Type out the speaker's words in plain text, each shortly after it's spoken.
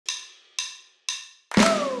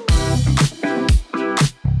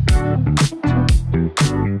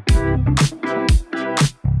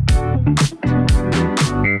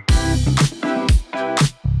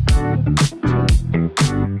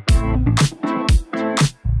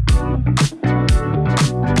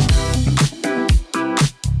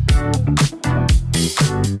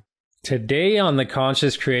Today on the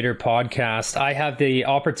Conscious Creator podcast, I have the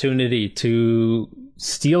opportunity to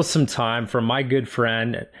steal some time from my good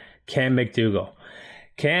friend, Cam MacDougall.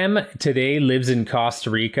 Cam today lives in Costa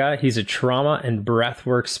Rica. He's a trauma and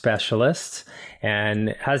breathwork specialist and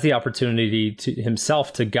has the opportunity to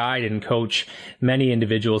himself to guide and coach many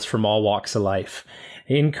individuals from all walks of life.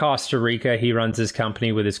 In Costa Rica, he runs his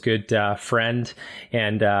company with his good friend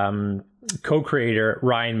and co-creator,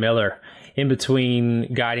 Ryan Miller. In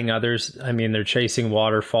between guiding others, I mean, they're chasing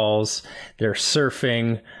waterfalls, they're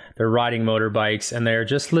surfing, they're riding motorbikes, and they're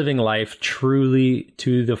just living life truly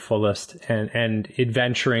to the fullest and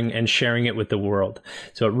adventuring and sharing it with the world.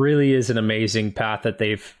 So it really is an amazing path that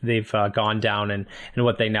they've gone down and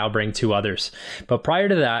what they now bring to others. But prior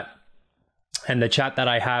to that, and the chat that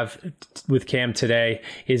I have with Cam today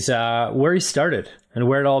is where he started and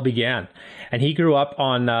where it all began. And he grew up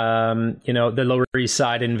on, the Lower East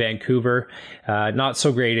Side in Vancouver, not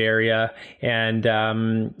so great area. And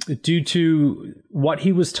due to what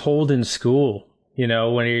he was told in school,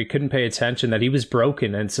 when he couldn't pay attention, that he was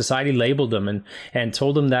broken and society labeled him and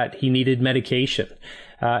told him that he needed medication.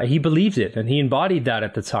 He believed it and he embodied that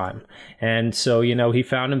at the time. And so, he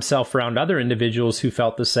found himself around other individuals who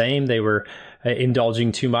felt the same. They were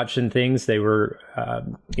indulging too much in things. They were,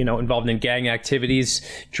 involved in gang activities,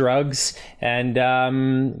 drugs, and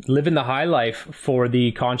living the high life for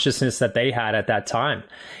the consciousness that they had at that time.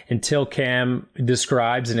 Until Cam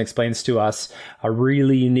describes and explains to us a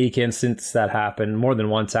really unique instance that happened more than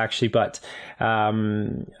once, actually, but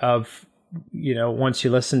once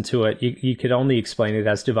you listen to it, you could only explain it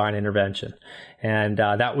as divine intervention. And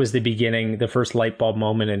that was the beginning, the first light bulb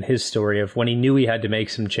moment in his story of when he knew he had to make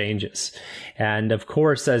some changes. And of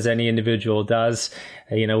course, as any individual does,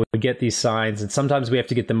 we get these signs and sometimes we have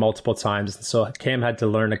to get them multiple times. And so Cam had to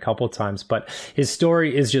learn a couple times, but his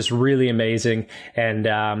story is just really amazing. And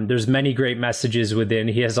there's many great messages within.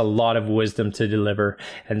 He has a lot of wisdom to deliver.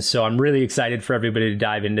 And so I'm really excited for everybody to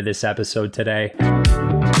dive into this episode today.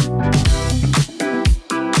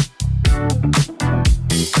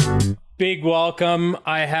 Big welcome.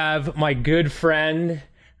 I have my good friend,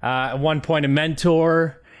 at one point a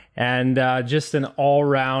mentor, and just an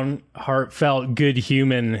all-round heartfelt good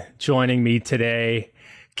human joining me today,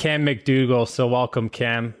 Cam MacDougall. So welcome,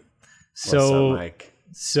 Cam. What's up, Mike?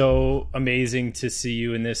 So amazing to see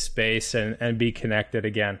you in this space and be connected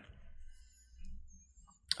again.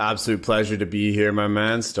 Absolute pleasure to be here, my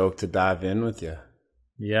man. Stoked to dive in with you.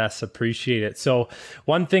 Yes, appreciate it. So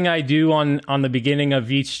one thing I do on the beginning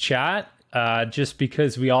of each chat, just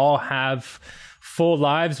because we all have full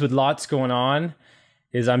lives with lots going on,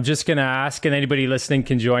 is I'm just going to ask, and anybody listening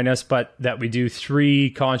can join us, but that we do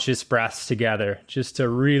 3 conscious breaths together just to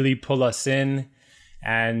really pull us in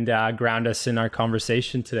and ground us in our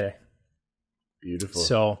conversation today. Beautiful.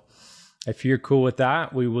 So if you're cool with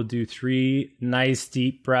that, we will do 3 nice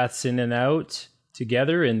deep breaths in and out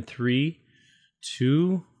together in 3,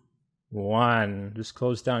 2, 1. Just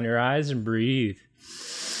close down your eyes and breathe.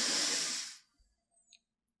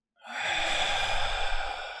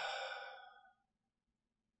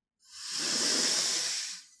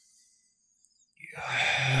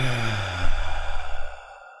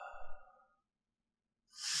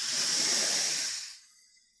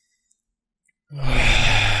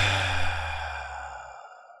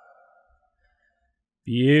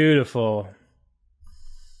 Beautiful.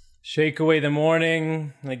 Shake away the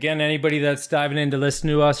morning. Again, anybody that's diving in to listen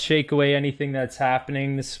to us, shake away anything that's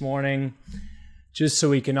happening this morning, just so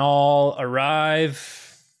we can all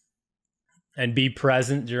arrive and be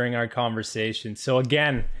present during our conversation. So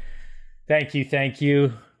again, thank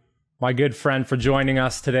you, my good friend, for joining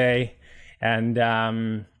us today. And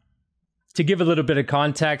to give a little bit of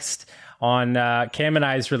context on Cam and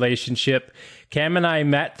I's relationship, Cam and I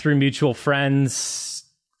met through mutual friends.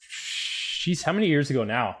 Geez, how many years ago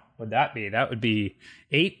now would that be? That would be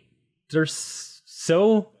 8 or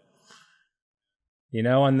so. In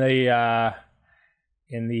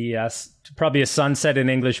the probably a sunset in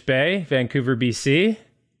English Bay, Vancouver, BC.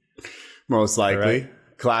 Most likely. Right.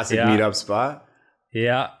 Classic meetup spot.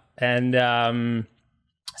 Yeah. And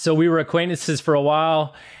so we were acquaintances for a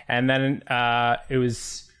while. And then it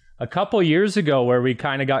was a couple years ago where we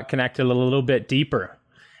kind of got connected a little bit deeper.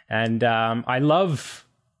 And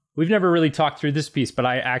we've never really talked through this piece, but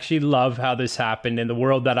I actually love how this happened in the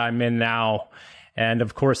world that I'm in now. And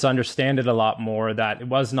of course, understand it a lot more, that it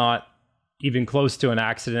was not even close to an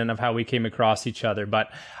accident of how we came across each other. But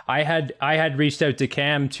I had reached out to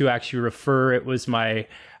Cam to actually refer. It was my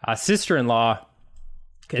sister-in-law,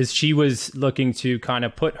 because she was looking to kind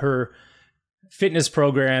of put her fitness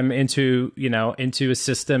program into, into a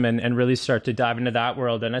system and really start to dive into that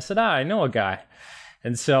world. And I said, I know a guy.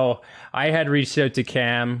 And so I had reached out to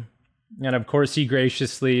Cam, and of course he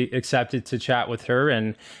graciously accepted to chat with her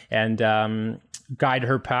and guide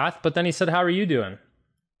her path. But then he said, how are you doing?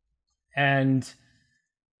 And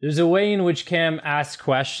there's a way in which Cam asks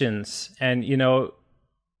questions, and,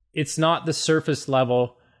 it's not the surface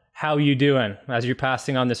level, how you doing, as you're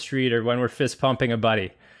passing on the street or when we're fist pumping a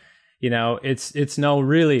buddy. It's no,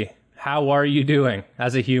 really, how are you doing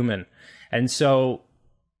as a human? And so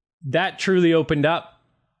that truly opened up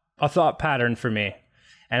a thought pattern for me.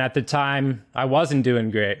 And at the time, I wasn't doing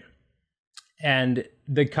great. And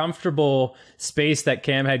the comfortable space that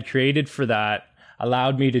Cam had created for that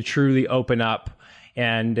allowed me to truly open up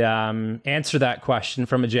and answer that question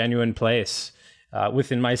from a genuine place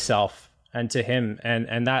within myself and to him.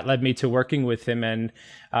 And that led me to working with him. And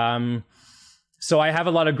so I have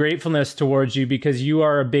a lot of gratefulness towards you, because you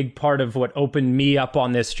are a big part of what opened me up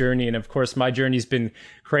on this journey. And of course, my journey's been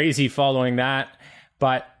crazy following that.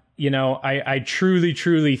 But, I truly,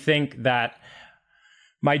 truly think that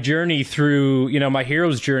my journey through, my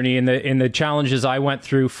hero's journey and the challenges I went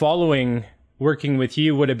through following working with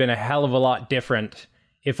you would have been a hell of a lot different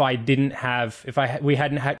if we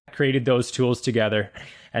hadn't created those tools together.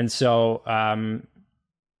 And so,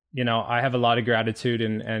 I have a lot of gratitude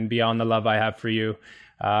and beyond the love I have for you.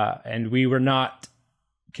 And we were not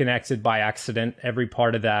connected by accident. Every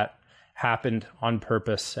part of that happened on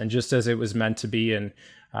purpose and just as it was meant to be. And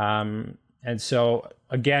so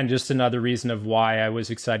again, just another reason of why I was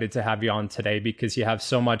excited to have you on today, because you have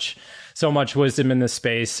so much wisdom in this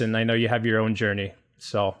space, and I know you have your own journey.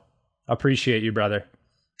 So appreciate you, brother.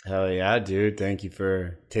 Hell yeah, dude. Thank you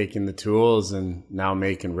for taking the tools and now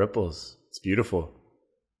making ripples. It's beautiful.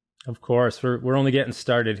 Of course, we're only getting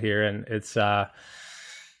started here, and it's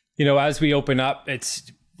as we open up,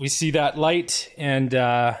 we see that light, and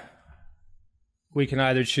we can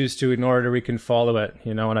either choose to ignore it or we can follow it.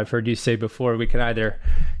 And I've heard you say before, we can either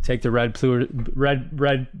take the red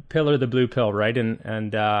pill or the blue pill, right?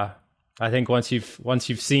 And I think once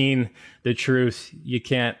you've seen the truth, you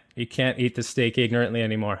can't eat the steak ignorantly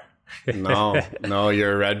anymore. No,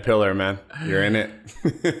 you're a red pillar, man. You're in it.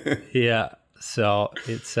 Yeah. So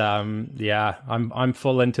it's I'm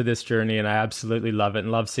full into this journey, and I absolutely love it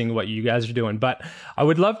and love seeing what you guys are doing. But I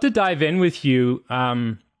would love to dive in with you,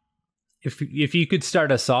 if you could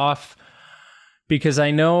start us off, because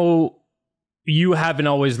I know you haven't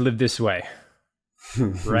always lived this way.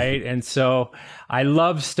 Right. And so I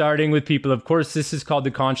love starting with people. Of course, this is called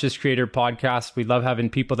the Conscious Creator Podcast. We love having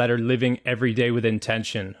people that are living every day with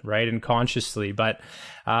intention, right, and consciously. But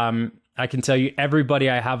I can tell you, everybody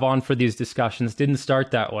I have on for these discussions didn't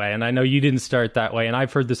start that way. And I know you didn't start that way. And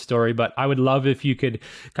I've heard the story, but I would love if you could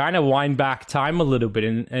kind of wind back time a little bit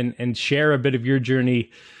and share a bit of your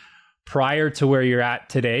journey prior to where you're at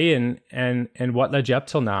today and what led you up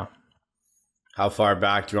till now. How far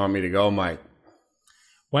back do you want me to go, Mike?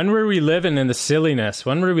 When were we living in the silliness?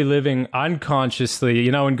 When were we living unconsciously,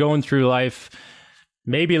 and going through life,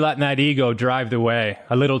 maybe letting that ego drive the way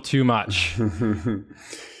a little too much?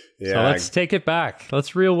 Yeah. So let's take it back.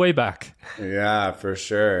 Let's reel way back. Yeah, for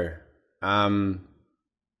sure. It's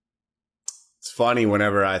funny,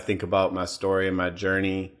 whenever I think about my story and my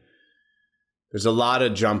journey, there's a lot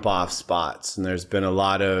of jump off spots, and there's been a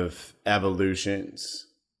lot of evolutions.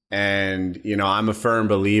 And, I'm a firm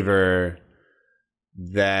believer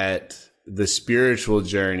that the spiritual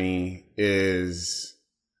journey is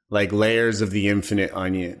like layers of the infinite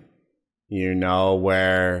onion,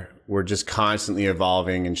 where we're just constantly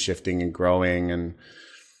evolving and shifting and growing. And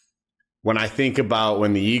when I think about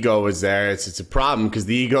when the ego was there, it's a problem, because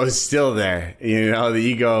the ego is still there. The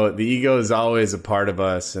ego is always a part of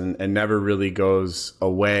us and never really goes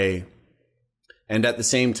away. And at the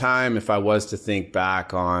same time, if I was to think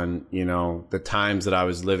back on, the times that I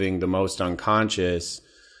was living the most unconscious,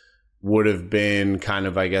 would have been kind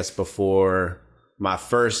of, I guess, before my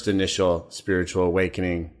first initial spiritual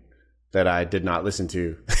awakening that I did not listen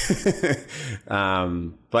to.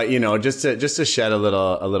 But, just to shed a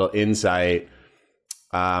little insight,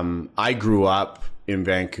 I grew up in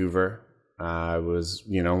Vancouver. I was,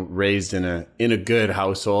 raised in a good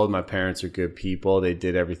household. My parents are good people. They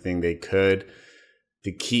did everything they could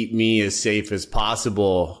to keep me as safe as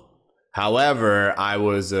possible. However, I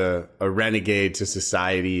was a renegade to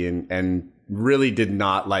society and really did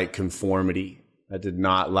not like conformity. I did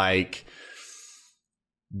not like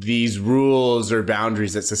these rules or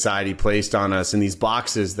boundaries that society placed on us and these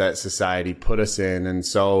boxes that society put us in. And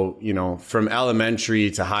so, from elementary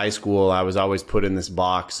to high school, I was always put in this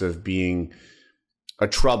box of being a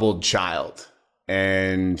troubled child.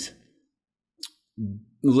 and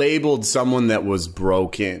labeled someone that was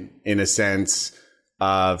broken in a sense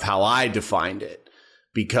of how I defined it,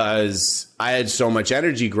 because I had so much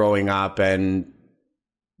energy growing up, and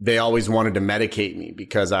they always wanted to medicate me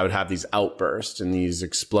because I would have these outbursts and these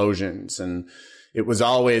explosions. And it was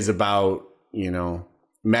always about,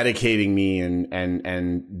 medicating me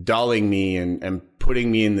and dulling me and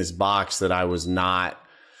putting me in this box that I was not,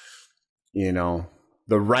 the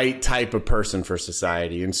right type of person for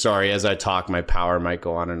society. And sorry, as I talk, my power might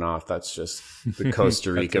go on and off. That's just the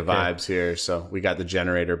Costa Rica okay. vibes here. So we got the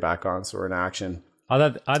generator back on, so we're in action. I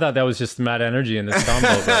thought that was just mad energy in this combo.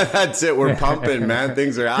 That's it. We're pumping, man.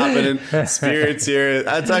 Things are happening. Spirits here.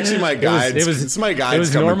 That's actually my guides. It's my guides. It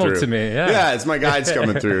was coming normal through. To me. Yeah, it's my guides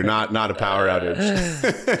coming through. Not a power outage.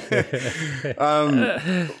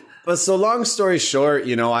 But so long story short,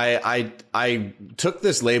 I took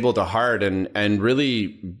this label to heart and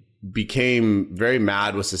really became very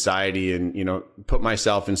mad with society, and put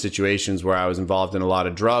myself in situations where I was involved in a lot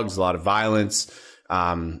of drugs, a lot of violence.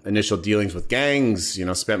 Initial dealings with gangs,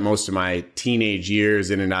 spent most of my teenage years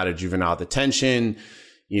in and out of juvenile detention.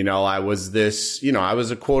 I was I was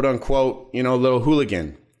a quote unquote, little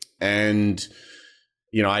hooligan. And,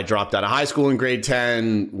 I dropped out of high school in grade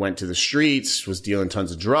 10, went to the streets, was dealing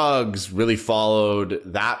tons of drugs, really followed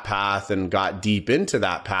that path and got deep into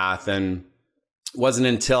that path. And it wasn't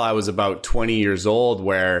until I was about 20 years old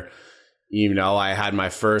where, I had my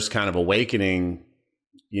first kind of awakening,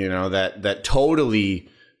 that totally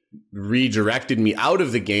redirected me out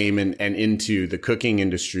of the game and into the cooking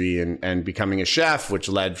industry and becoming a chef, which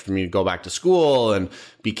led for me to go back to school and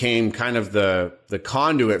became kind of the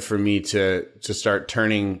conduit for me to start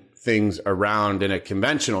turning things around in a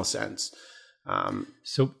conventional sense.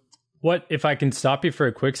 So what, if I can stop you for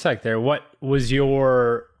a quick sec there, what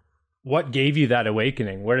gave you that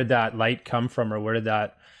awakening? Where did that light come from? Or where did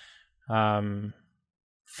that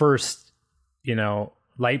first,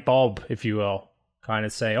 light bulb, if you will, kind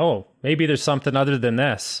of say, oh, maybe there's something other than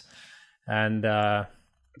this? And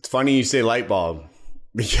it's funny you say light bulb,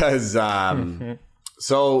 because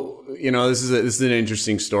so this is an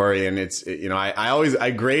interesting story, and it's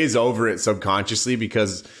I graze over it subconsciously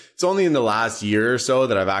because it's only in the last year or so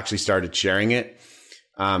that I've actually started sharing it.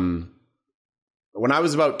 When I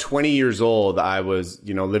was about 20 years old, I was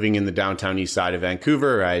living in the downtown east side of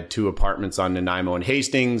Vancouver. I had 2 apartments on Nanaimo and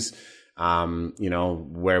Hastings.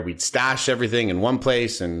 Where we'd stash everything in one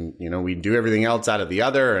place and, we'd do everything else out of the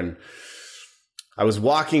other. And I was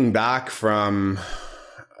walking back from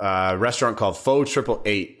a restaurant called Faux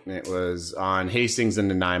 888. It was on Hastings and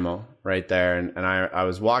Nanaimo right there. And I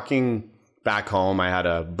was walking back home. I had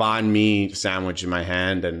a banh mi sandwich in my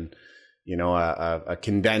hand and, a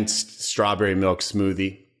condensed strawberry milk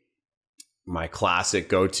smoothie, my classic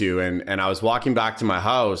go-to. And I was walking back to my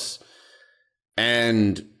house,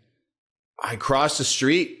 and I crossed the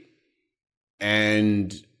street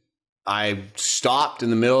and I stopped in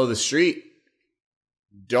the middle of the street.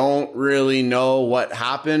 Don't really know what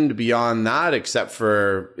happened beyond that, except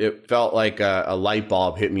for it felt like a light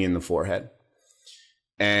bulb hit me in the forehead.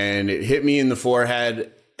 And it hit me in the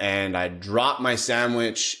forehead, and I dropped my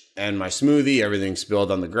sandwich and my smoothie. Everything spilled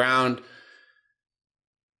on the ground.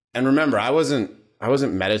 And remember, I wasn't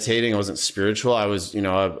meditating. I wasn't spiritual. I was, a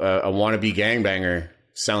wannabe gangbanger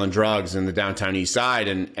selling drugs in the downtown east side.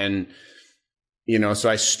 And so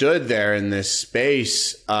I stood there in this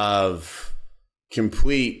space of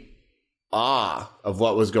complete awe of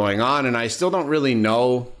what was going on. And I still don't really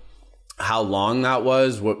know how long that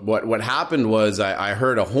was. What happened was I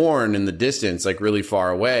heard a horn in the distance, like really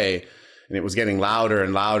far away, and it was getting louder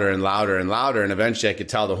and louder and louder and louder. And eventually I could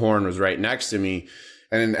tell the horn was right next to me.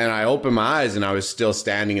 And I opened my eyes, and I was still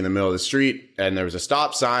standing in the middle of the street, and there was a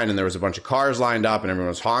stop sign, and there was a bunch of cars lined up, and everyone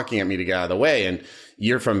was honking at me to get out of the way. And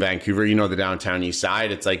you're from Vancouver, the downtown east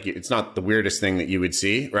side. It's like, it's not the weirdest thing that you would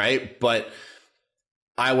see, right? But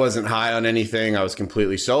I wasn't high on anything. I was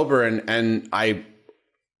completely sober. And I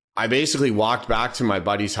basically walked back to my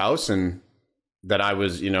buddy's house, and that I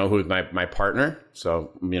was, who was my partner.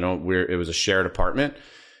 So, it was a shared apartment.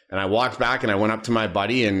 And I walked back and I went up to my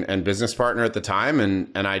buddy and business partner at the time.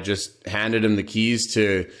 And I just handed him the keys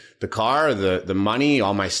to the car, the money,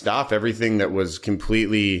 all my stuff, everything that was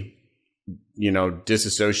completely,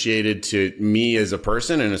 disassociated to me as a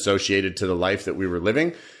person and associated to the life that we were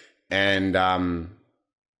living. And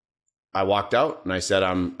I walked out and I said,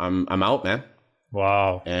 I'm out, man.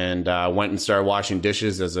 Wow. And went and started washing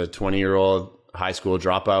dishes as a 20-year-old high school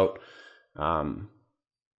dropout,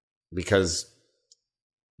 because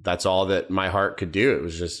that's all that my heart could do.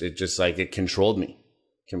 It just like it controlled me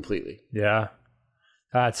completely. Yeah.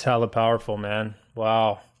 That's hella powerful, man.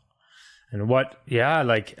 Wow. And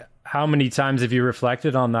like how many times have you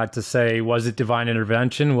reflected on that to say, was it divine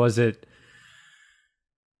intervention? Was it,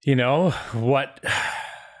 what?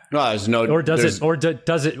 No, there's no, or does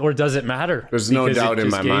it matter? There's no doubt in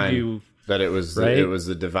my mind that it was, right? It was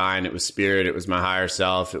the divine, it was spirit, it was my higher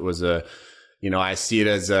self. It was I see it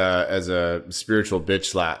as a spiritual bitch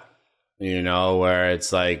slap, where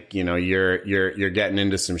it's like, you're getting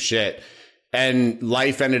into some shit. And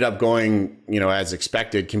life ended up going, as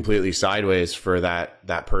expected, completely sideways for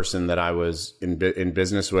that person that I was in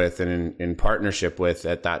business with and in partnership with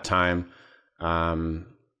at that time.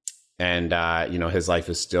 His life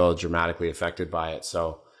is still dramatically affected by it.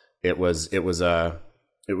 So it was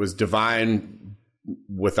divine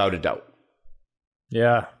without a doubt.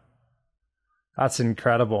 Yeah. That's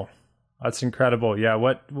incredible.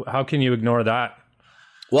 Yeah. How can you ignore that?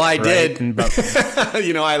 Well, I did.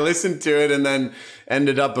 I listened to it and then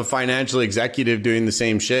ended up a financial executive doing the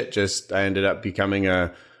same shit. I ended up becoming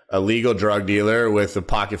a legal drug dealer with a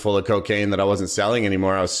pocket full of cocaine that I wasn't selling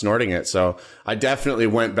anymore. I was snorting it. So I definitely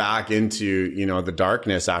went back into, the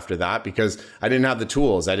darkness after that because I didn't have the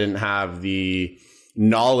tools. I didn't have the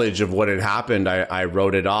knowledge of what had happened. I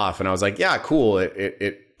wrote it off and I was like, yeah, cool.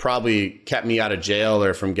 It probably kept me out of jail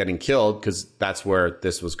or from getting killed because that's where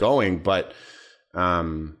this was going. But I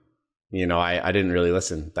didn't really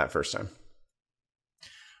listen that first time.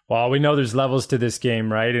 Well, we know there's levels to this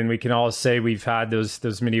game, right? And we can all say we've had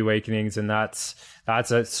those mini awakenings, and that's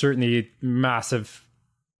a certainly massive,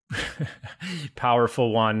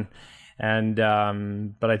 powerful one. And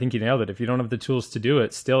but I think you nailed it. If you don't have the tools to do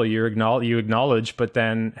it, still you acknowledge, but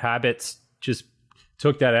then habits just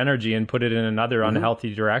took that energy and put it in another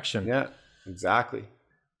unhealthy direction. Yeah, exactly.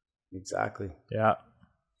 Yeah.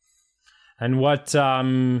 And what,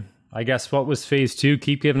 I guess, what was phase 2?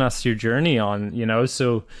 Keep giving us your journey on,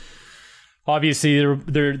 so obviously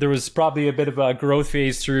there was probably a bit of a growth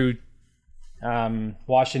phase through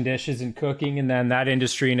washing dishes and cooking. And then that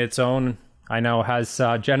industry in its own, I know, has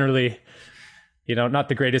generally, not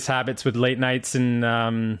the greatest habits with late nights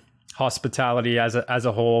and hospitality as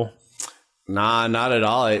a whole. Nah, not at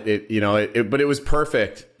all. But it was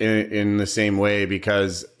perfect in the same way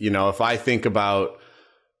because, if I think about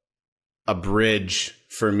a bridge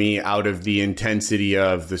for me out of the intensity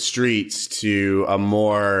of the streets to a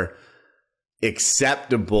more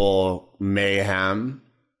acceptable mayhem,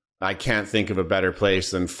 I can't think of a better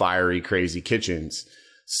place than fiery, crazy kitchens.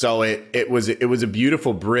 So it was a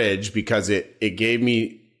beautiful bridge because it gave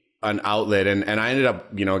me an outlet and I ended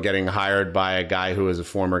up, getting hired by a guy who was a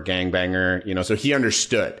former gangbanger, so he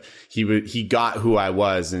understood. He got who I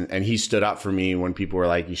was and he stood up for me when people were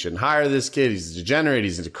like, you shouldn't hire this kid. He's a degenerate.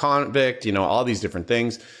 He's a convict, all these different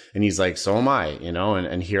things. And he's like, so am I,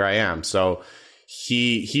 and here I am. So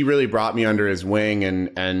he really brought me under his wing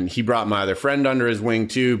and he brought my other friend under his wing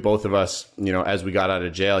too. Both of us, as we got out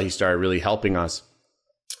of jail, he started really helping us.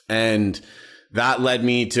 And that led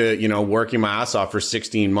me to, working my ass off for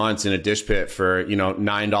 16 months in a dish pit for,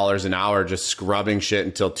 $9 an hour, just scrubbing shit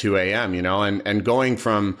until 2 a.m., and going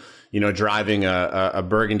from, driving a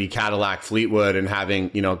burgundy Cadillac Fleetwood and having,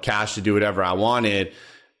 cash to do whatever I wanted,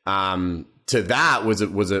 to that was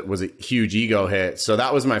a huge ego hit. So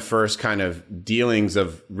that was my first kind of dealings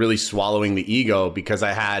of really swallowing the ego because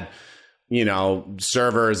I had,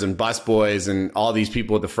 servers and busboys and all these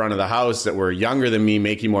people at the front of the house that were younger than me,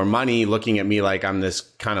 making more money, looking at me like I'm this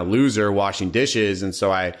kind of loser washing dishes. And so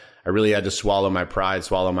I really had to swallow my pride,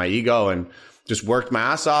 swallow my ego, and just worked my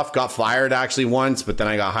ass off. Got fired actually once, but then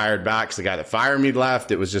I got hired back because the guy that fired me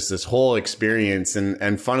left. It was just this whole experience.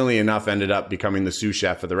 And funnily enough, ended up becoming the sous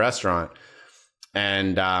chef of the restaurant.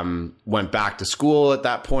 And went back to school at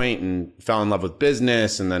that point and fell in love with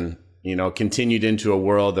business, and then continued into a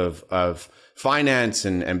world of finance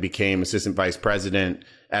and became assistant vice president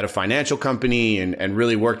at a financial company and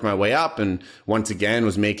really worked my way up. And once again,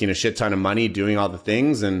 was making a shit ton of money doing all the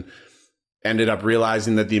things and ended up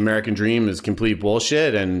realizing that the American dream is complete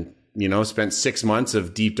bullshit. And, spent 6 months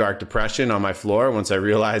of deep, dark depression on my floor once I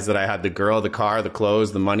realized that I had the girl, the car, the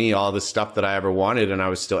clothes, the money, all the stuff that I ever wanted. And I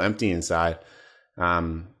was still empty inside.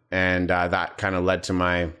 That kind of led to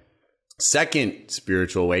my second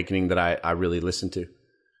spiritual awakening that I really listened to.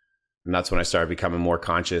 And that's when I started becoming more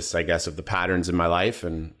conscious, I guess, of the patterns in my life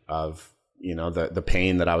and of, the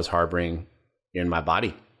pain that I was harboring in my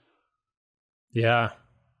body. Yeah.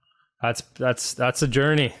 That's a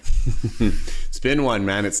journey. It's been one,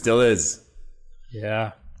 man. It still is.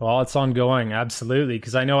 Yeah. Well, it's ongoing. Absolutely.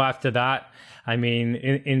 Because I know after that, I mean,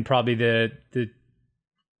 in probably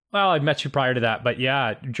well, I met you prior to that, but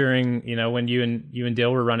yeah, during, when you and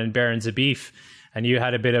Dale were running Barons of Beef, and you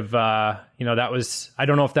had a bit of, that was, I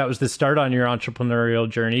don't know if that was the start on your entrepreneurial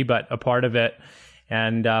journey, but a part of it.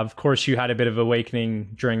 And of course, you had a bit of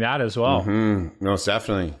awakening during that as well. Mm-hmm. Most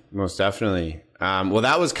definitely. Most definitely. Well,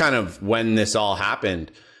 that was kind of when this all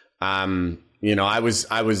happened. I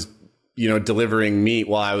was delivering meat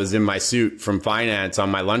while I was in my suit from finance on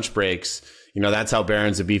my lunch breaks. That's how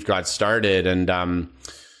Barons of Beef got started. And,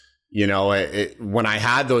 when I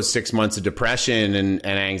had those 6 months of depression and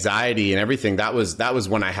anxiety and everything, that was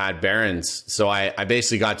when I had Barons. So I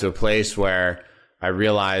basically got to a place where I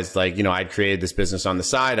realized, like, I'd created this business on the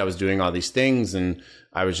side. I was doing all these things, and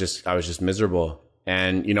I was just miserable.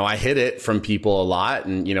 And, I hid it from people a lot.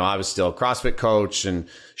 And, I was still a CrossFit coach and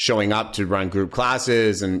showing up to run group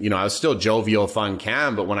classes. And, I was still jovial, fun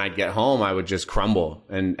Cam. But when I'd get home, I would just crumble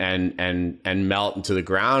and melt into the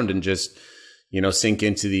ground and just, sink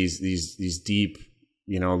into these deep,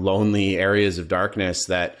 lonely areas of darkness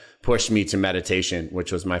that pushed me to meditation,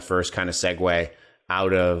 which was my first kind of segue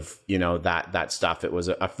out of, that stuff. It was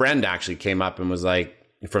a friend actually came up and was like,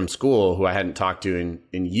 from school, who I hadn't talked to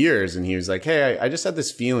in years. And he was like, hey, I just had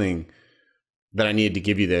this feeling that I needed to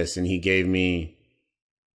give you this. And he gave me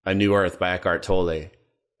A New Earth by Eckhart Tolle.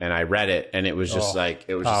 And I read it, and it was just like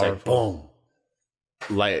boom.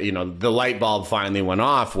 The light bulb finally went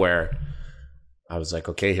off, where I was like,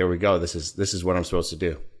 okay, here we go. This is what I'm supposed to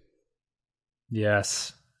do.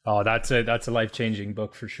 Yes. Oh, that's a life-changing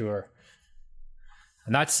book for sure.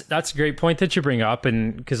 And that's a great point that you bring up.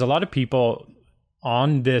 And because a lot of people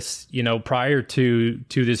on this, prior to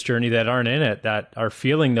this journey that aren't in it, that are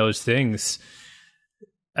feeling those things,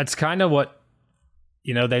 that's kind of what,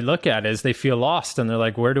 they look at as they feel lost, and they're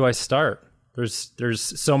like, where do I start? There's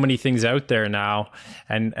so many things out there now.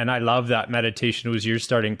 And I love that meditation was your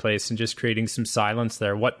starting place, and just creating some silence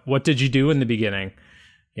there. What did you do in the beginning?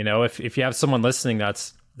 If you have someone listening,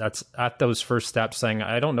 that's at those first steps saying,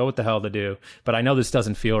 I don't know what the hell to do, but I know this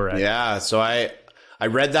doesn't feel right. Yeah. So I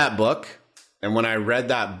read that book. And when I read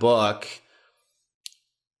that book,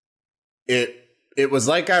 it was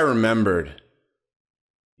like I remembered,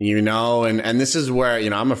 and this is where,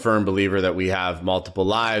 I'm a firm believer that we have multiple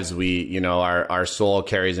lives. We, our soul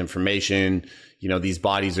carries information, these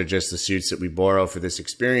bodies are just the suits that we borrow for this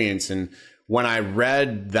experience. And when I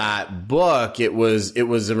read that book, it was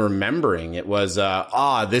a remembering. It was,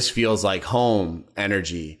 this feels like home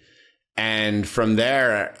energy. And from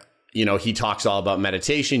there, he talks all about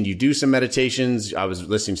meditation. You do some meditations. I was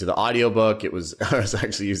listening to the audiobook. I was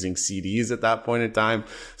actually using CDs at that point in time.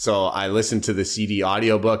 So I listened to the CD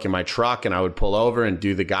audiobook in my truck, and I would pull over and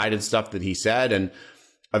do the guided stuff that he said. And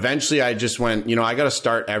eventually I just went, I got to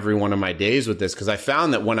start every one of my days with this, because I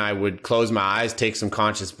found that when I would close my eyes, take some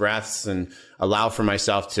conscious breaths, and allow for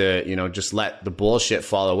myself to, just let the bullshit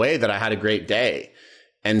fall away, that I had a great day.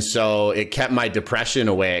 And so it kept my depression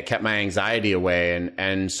away. It kept my anxiety away.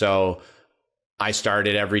 And so I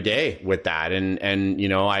started every day with that. And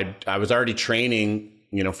I was already training,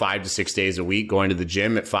 5 to 6 days a week, going to the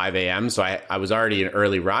gym at 5 a.m. So I was already an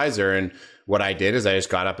early riser. And what I did is I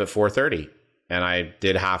just got up at 4:30, and I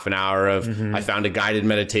did half an hour of, I found a guided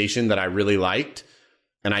meditation that I really liked,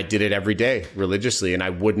 and I did it every day religiously. And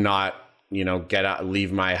I would not,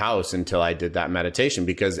 leave my house until I did that meditation,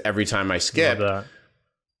 because every time I skipped,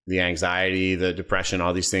 the anxiety, the depression,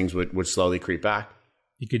 all these things would slowly creep back.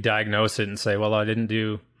 You could diagnose it and say, well, I didn't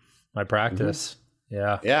do my practice.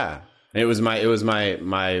 Yeah. Yeah. And it was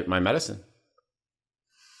my medicine.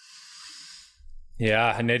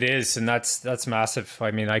 Yeah. And it is. And that's massive. I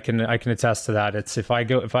mean, I can attest to that. It's if I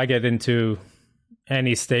get into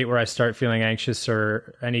any state where I start feeling anxious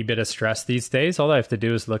or any bit of stress these days, all I have to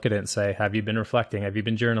do is look at it and say, have you been reflecting? Have you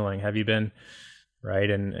been journaling? Have you been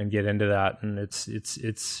right? And get into that. And it's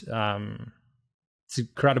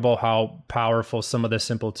incredible how powerful some of the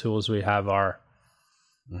simple tools we have are.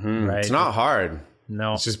 Right? It's not hard.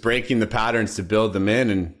 No, it's just breaking the patterns to build them in,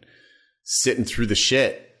 and sitting through the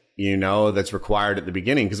shit, that's required at the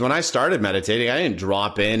beginning. Because when I started meditating, I didn't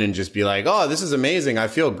drop in and just be like, oh, this is amazing, I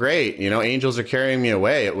feel great, angels are carrying me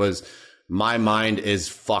away. It was, my mind is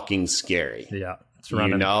fucking scary. Yeah, it's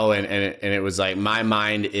running. And it was like, my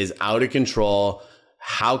mind is out of control.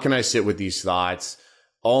 How can I sit with these thoughts?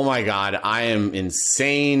 Oh my God, I am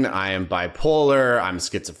insane. I am bipolar. I'm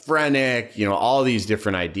schizophrenic. All these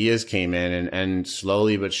different ideas came in, and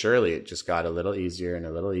slowly but surely it just got a little easier and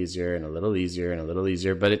a little easier and a little easier and a little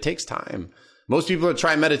easier. But it takes time. Most people that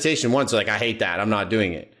try meditation once are like, I hate that, I'm not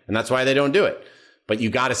doing it. And that's why they don't do it. But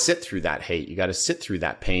you got to sit through that hate. You got to sit through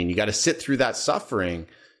that pain. You got to sit through that suffering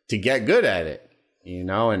to get good at it.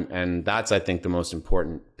 And that's, I think, the most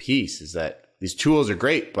important piece, is that these tools are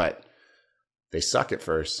great, but they suck at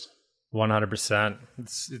first. 100%.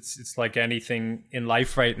 It's like anything in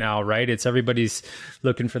life right now, right? It's everybody's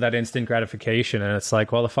looking for that instant gratification, and it's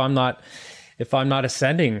like, well, if I'm not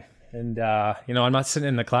ascending, and I'm not sitting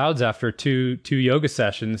in the clouds after two yoga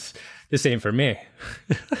sessions, this ain't for me.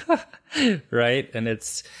 Right? And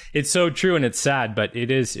it's so true, and it's sad, but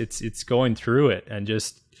it's going through it and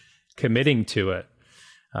just committing to it.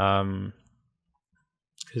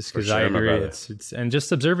 Because I agree, it's and just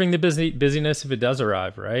observing the busyness if it does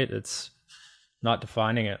arrive, right? It's not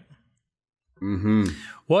defining it. Mm-hmm.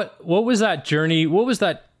 What was that journey? What was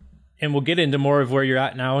that? And we'll get into more of where you're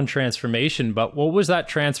at now in transformation. But what was that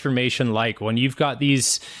transformation like when you've got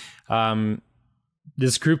these,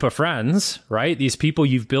 this group of friends, right? These people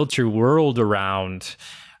you've built your world around,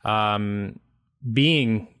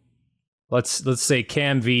 being, let's say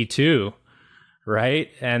Cam V2. Right.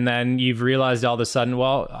 And then you've realized all of a sudden,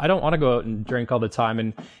 well, I don't want to go out and drink all the time.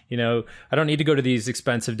 And, I don't need to go to these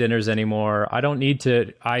expensive dinners anymore. I want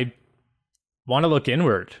to look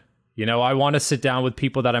inward. I want to sit down with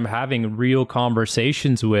people that I'm having real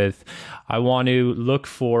conversations with. I want to look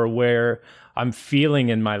for where I'm feeling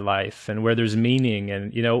in my life and where there's meaning.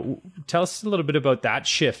 And, tell us a little bit about that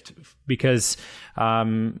shift, because,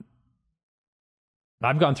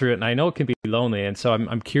 I've gone through it and I know it can be lonely. And so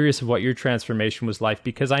I'm curious of what your transformation was like,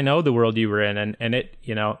 because I know the world you were in and it,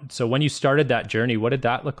 so when you started that journey, what did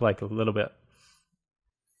that look like a little bit?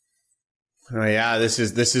 Oh, yeah, this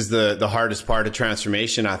is the hardest part of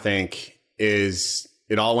transformation, I think, is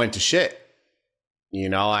it all went to shit.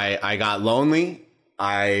 I got lonely.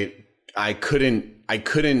 I couldn't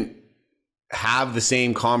have the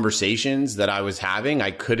same conversations that I was having. I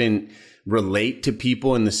couldn't relate to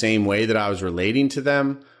people in the same way that I was relating to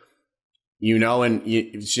them,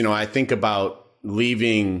 I think about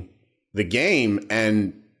leaving the game,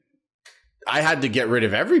 and I had to get rid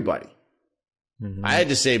of everybody. Mm-hmm. I had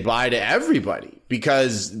to say bye to everybody,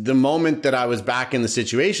 because the moment that I was back in the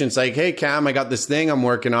situation, it's like, hey, Cam, I got this thing I'm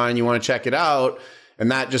working on. You want to check it out?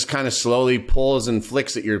 And that just kind of slowly pulls and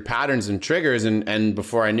flicks at your patterns and triggers. And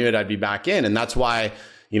before I knew it, I'd be back in. And that's why,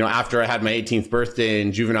 after I had my 18th birthday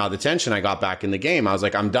in juvenile detention, I got back in the game. I was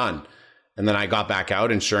like, I'm done. And then I got back out,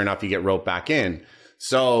 and sure enough, you get roped back in.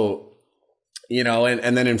 So,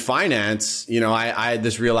 and then in finance, I had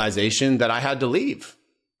this realization that I had to leave.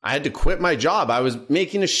 I had to quit my job. I was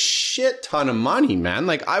making a shit ton of money, man.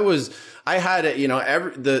 Like I had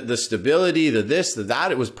it, the stability, the this, the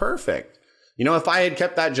that, it was perfect. If I had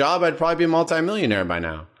kept that job, I'd probably be a multimillionaire by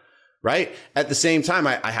now. Right. At the same time,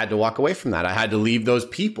 I had to walk away from that. I had to leave those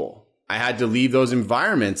people. I had to leave those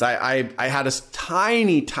environments. I had a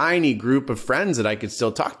tiny group of friends that I could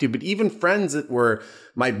still talk to, but even friends that were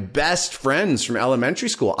my best friends from elementary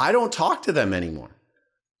school, I don't talk to them anymore.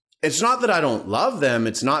 It's not that I don't love them.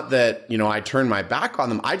 It's not that, I turn my back on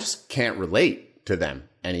them. I just can't relate to them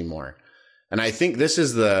anymore. And I think this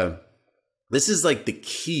is like the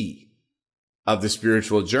key of the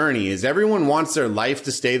spiritual journey, is everyone wants their life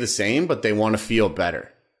to stay the same, but they want to feel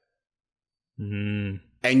better. Mm.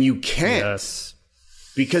 And you can't. Yes.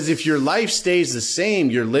 Because if your life stays the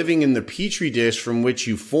same, you're living in the petri dish from which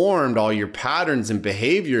you formed all your patterns and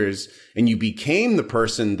behaviors, and you became the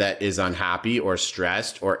person that is unhappy or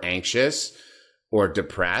stressed or anxious or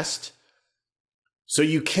depressed. So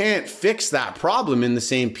you can't fix that problem in the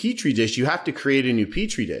same petri dish. You have to create a new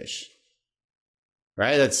petri dish.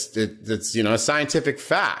 Right? That's a scientific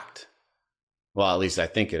fact. Well, at least I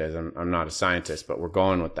think it is. I'm not a scientist, but we're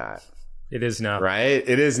going with that. It is now. Right?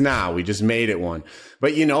 It is now. We just made it one.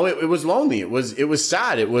 But it was lonely. It was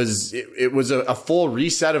sad. It was a full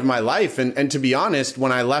reset of my life. And to be honest,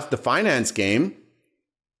 when I left the finance game,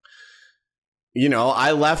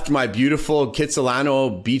 I left my beautiful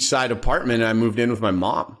Kitsilano beachside apartment and I moved in with my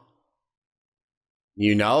mom.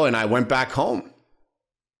 And I went back home.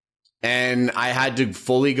 And I had to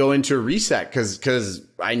fully go into a reset because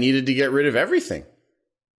I needed to get rid of everything.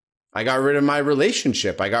 I got rid of my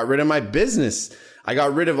relationship. I got rid of my business. I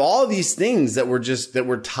got rid of all these things that were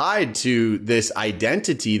tied to this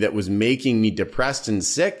identity that was making me depressed and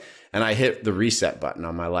sick. And I hit the reset button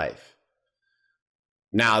on my life.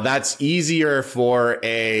 Now that's easier for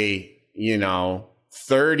a,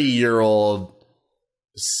 30-year-old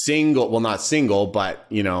single, well, not single, but,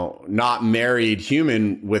 not married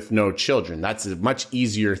human with no children. That's a much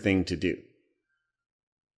easier thing to do.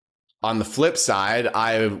 On the flip side,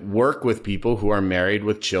 I work with people who are married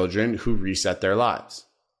with children who reset their lives.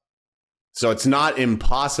 So it's not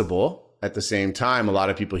impossible. At the same time, a lot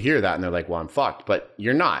of people hear that and they're like, well, I'm fucked, but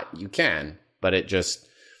you're not. You can, but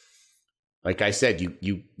Like I said,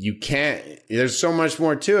 you can't, there's so much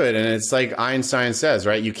more to it. And it's like Einstein says,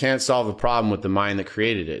 right? You can't solve a problem with the mind that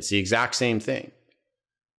created it. It's the exact same thing.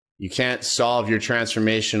 You can't solve your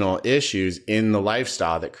transformational issues in the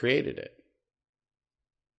lifestyle that created it.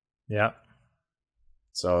 Yeah.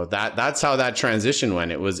 So that's how that transition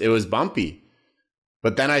went. It was bumpy.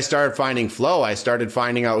 But then I started finding flow. I started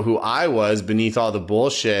finding out who I was beneath all the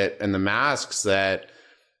bullshit and the masks that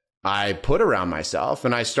I put around myself.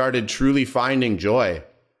 And I started truly finding joy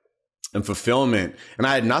and fulfillment. And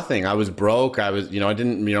I had nothing. I was broke. I was, I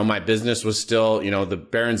didn't, my business was still, the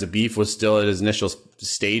Barons of Beef was still at its initial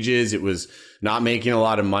stages. It was not making a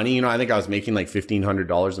lot of money. I think I was making like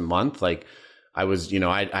 $1,500 a month. Like I was,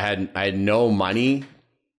 I had no money,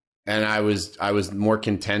 and I was more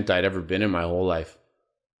content I'd ever been in my whole life.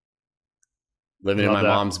 Living in my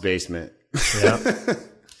mom's basement. Yeah.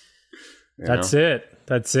 That's it.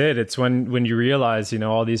 It's when you realize,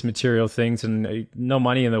 all these material things and no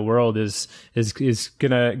money in the world is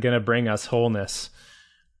gonna bring us wholeness.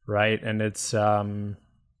 Right. And it's, so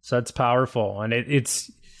it's powerful. And you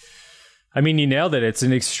nailed it. It's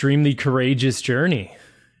an extremely courageous journey,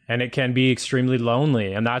 and it can be extremely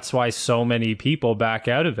lonely. And that's why so many people back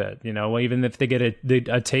out of it, even if they get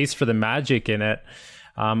a taste for the magic in it,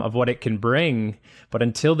 of what it can bring. But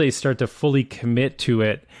until they start to fully commit to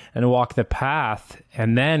it and walk the path,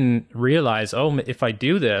 and then realize, oh, if I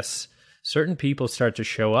do this, certain people start to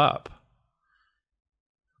show up,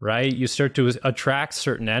 right? You start to attract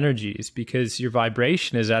certain energies because your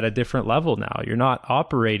vibration is at a different level now. You're not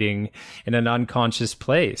operating in an unconscious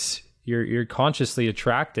place. You're consciously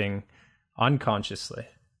attracting unconsciously.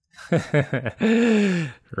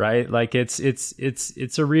 Right? Like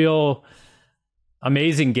it's a real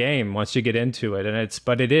amazing game once you get into it. And it's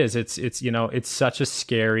such a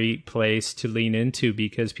scary place to lean into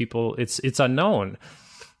because it's unknown.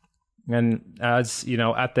 And as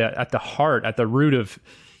at the heart, at the root of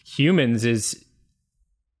humans is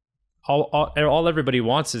all everybody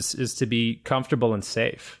wants is to be comfortable and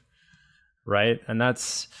safe. Right. And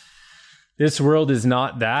this world is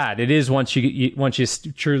not that. It is once you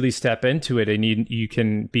truly step into it and you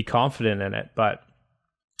can be confident in it, but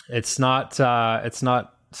it's not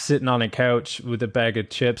sitting on a couch with a bag of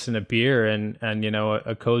chips and a beer and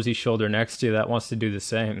a cozy shoulder next to you that wants to do the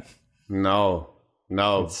same. No.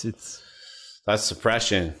 It's that's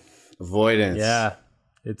suppression, avoidance. Yeah.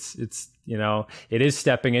 It's it is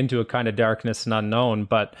stepping into a kind of darkness and unknown,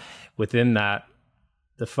 but within that,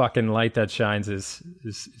 the fucking light that shines is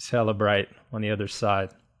hella bright on the other side.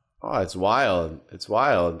 Oh, it's wild. It's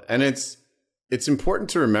wild. And it's important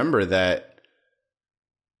to remember that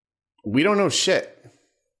we don't know shit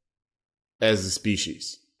as a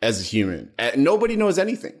species, as a human. Nobody knows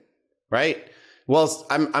anything, right? Well,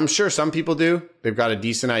 I'm sure some people do. They've got a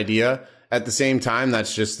decent idea. At the same time,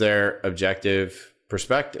 that's just their objective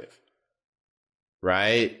perspective,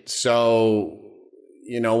 right? So,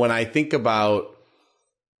 when I think about,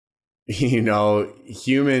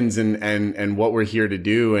 humans and what we're here to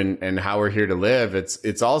do and how we're here to live,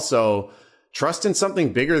 it's also trust in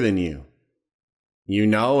something bigger than you.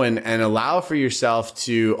 And allow for yourself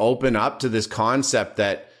to open up to this concept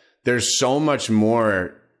that there's so much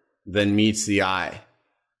more than meets the eye.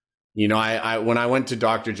 I when I went to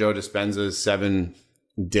Dr. Joe Dispenza's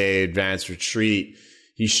 7-day advanced retreat,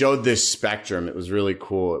 he showed this spectrum. It was really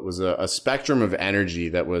cool. It was a spectrum of energy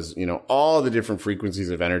that was, all the different frequencies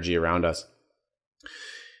of energy around us.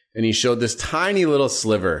 And he showed this tiny little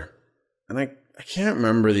sliver. And I can't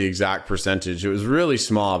remember the exact percentage. It was really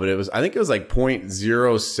small, but I think it was like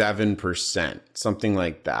 0.07%, something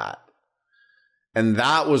like that. And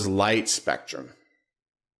that was light spectrum.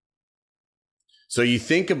 So you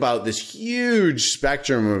think about this huge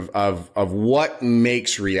spectrum of what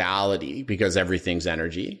makes reality, because everything's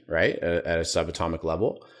energy, right? At a subatomic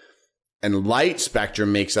level. And light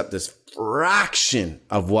spectrum makes up this fraction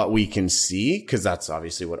of what we can see, because that's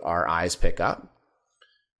obviously what our eyes pick up.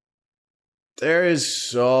 There is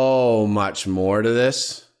so much more to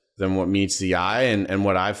this than what meets the eye. And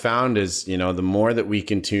what I've found is, the more that we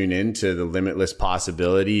can tune into the limitless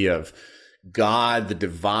possibility of God, the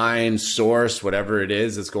divine source, whatever it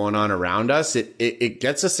is that's going on around us, it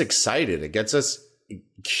gets us excited. It gets us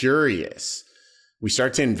curious. We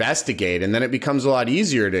start to investigate, and then it becomes a lot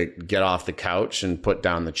easier to get off the couch and put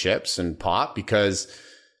down the chips and pop, because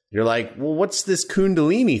you're like, well, what's this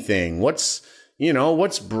Kundalini thing? What's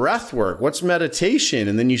breath work? What's meditation?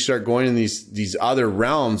 And then you start going in these other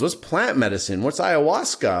realms. What's plant medicine? What's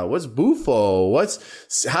ayahuasca? What's bufo?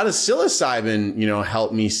 How does psilocybin,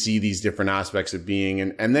 help me see these different aspects of being?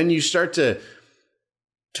 And then you start to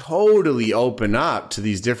totally open up to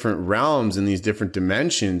these different realms and these different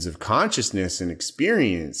dimensions of consciousness and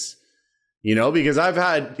experience, you know, because I've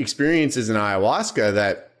had experiences in ayahuasca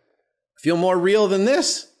that feel more real than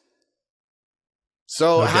this.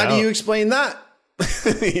 So No how doubt. do you explain that?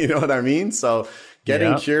 You know what I mean? So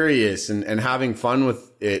getting curious and having fun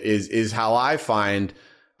with it is how I find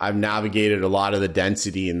I've navigated a lot of the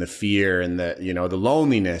density and the fear and the, you know, the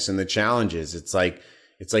loneliness and the challenges. It's like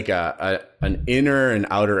an inner and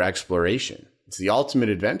outer exploration. It's the ultimate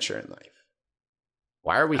adventure in life.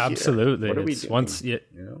 Why are we here? Absolutely. What are we doing?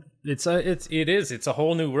 It's a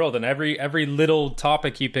whole new world, and every little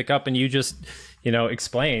topic you pick up and you just, you know,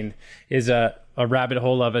 explain is a rabbit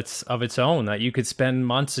hole of its own that you could spend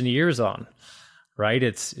months and years on. Right?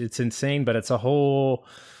 It's insane, but it's a whole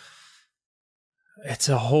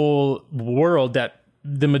world that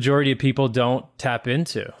the majority of people don't tap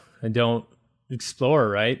into and don't explore,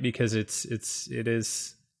 right? Because it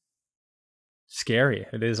is scary.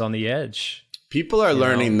 It is on the edge. People are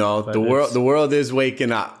learning, though. The world is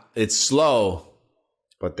waking up. It's slow,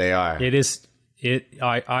 but they are. It is.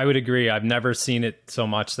 I would agree. I've never seen it so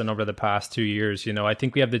much than over the past 2 years. You know, I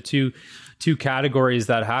think we have the two categories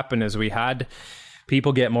that happen is we had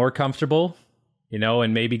people get more comfortable, you know,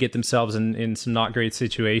 and maybe get themselves in some not great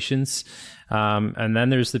situations. And then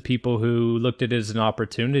there's the people who looked at it as an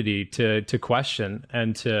opportunity to question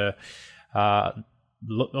and to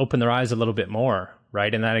open their eyes a little bit more,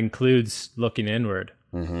 right? And that includes looking inward.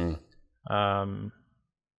 Mm-hmm.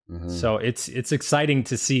 So it's exciting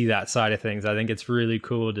to see that side of things. I think it's really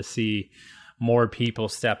cool to see more people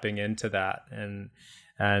stepping into that. And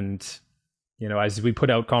you know, as we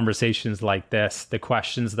put out conversations like this, the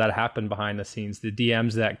questions that happen behind the scenes, the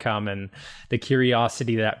DMs that come, and the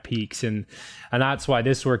curiosity that peaks, and that's why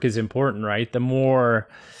this work is important, right? The more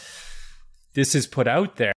this is put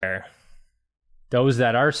out there, those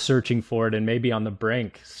that are searching for it and maybe on the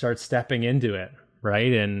brink start stepping into it,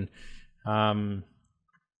 right? And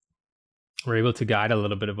we're able to guide a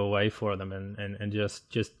little bit of a way for them and just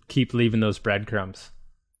keep leaving those breadcrumbs.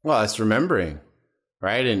 Well, it's remembering.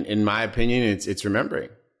 Right. And in my opinion, it's remembering.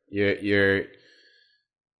 You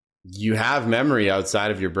have memory outside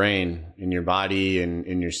of your brain, in your body and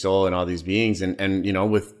in your soul and all these beings. And, you know,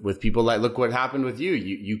 with people like, look what happened with you.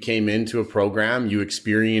 You came into a program, you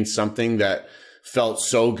experienced something that felt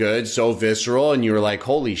so good, so visceral. And you were like,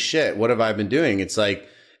 holy shit, what have I been doing? It's like,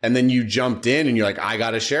 and then you jumped in and you're like, I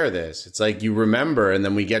got to share this. It's like you remember, and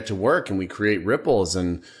then we get to work and we create ripples,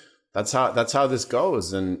 and that's how this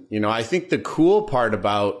goes. And, you know, I think the cool part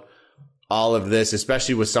about all of this,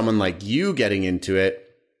 especially with someone like you getting into it,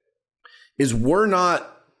 is we're not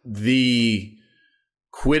the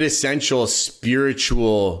quintessential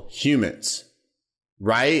spiritual humans,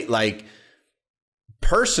 right? Like,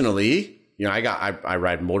 personally, you know, I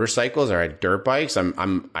ride motorcycles, I ride dirt bikes.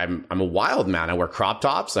 I'm a wild man. I wear crop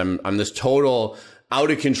tops. I'm this total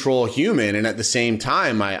out of control human. And at the same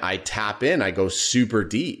time, I tap in, I go super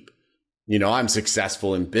deep. You know, I'm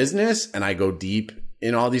successful in business and I go deep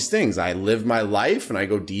in all these things. I live my life and I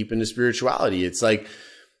go deep into spirituality. It's like,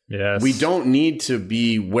 yes, we don't need to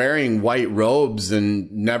be wearing white robes and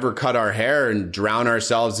never cut our hair and drown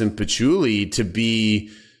ourselves in patchouli to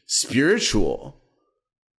be spiritual.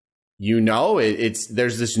 You know,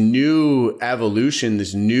 there's this new evolution,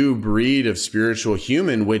 this new breed of spiritual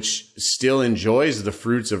human, which still enjoys the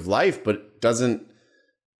fruits of life, but doesn't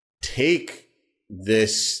take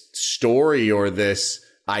this story or this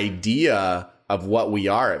idea of what we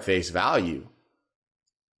are at face value,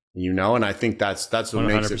 you know? And I think that's what 100%.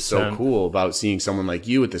 Makes it so cool about seeing someone like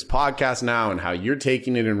you with this podcast now and how you're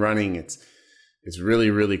taking it and running. It's really,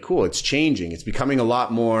 really cool. It's changing. It's becoming a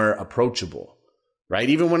lot more approachable, right?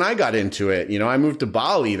 Even when I got into it, you know, I moved to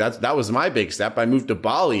Bali. That was my big step. I moved to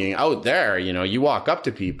Bali, and out there, you know, you walk up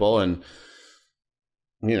to people and,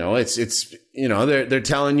 you know, it's, you know, they're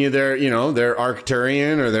telling you they're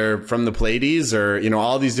Arcturian or they're from the Pleiades, or, you know,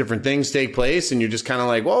 all these different things take place. And you're just kind of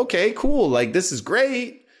like, well, okay, cool. Like, this is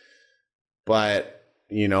great. But,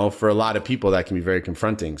 you know, for a lot of people that can be very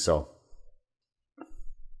confronting. So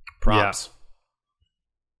props.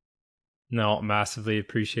 Yeah. No, massively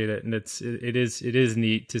appreciate it. And it is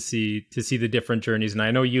neat to see the different journeys. And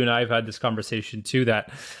I know you and I have had this conversation too,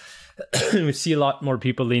 that we see a lot more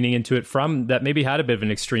people leaning into it from that maybe had a bit of an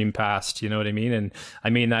extreme past, you know what I mean? And I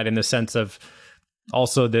mean that in the sense of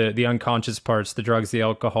also the unconscious parts, the drugs, the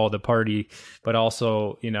alcohol, the party, but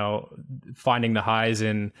also, you know, finding the highs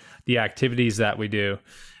in the activities that we do.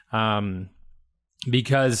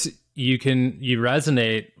 Because you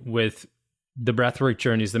resonate with the breathwork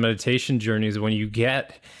journeys, the meditation journeys, when you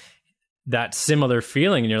get that similar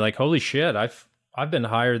feeling and you're like, holy shit, I've been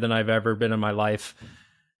higher than I've ever been in my life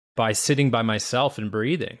by sitting by myself and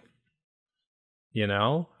breathing, you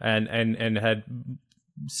know, and had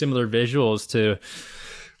similar visuals to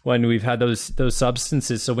when we've had those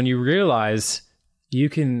substances. So when you realize you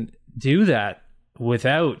can do that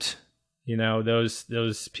without, you know,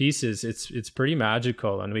 those pieces, it's pretty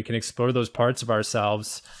magical, and we can explore those parts of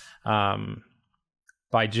ourselves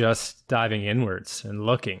by just diving inwards and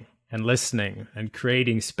looking and listening and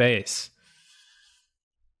creating space.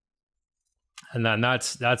 And then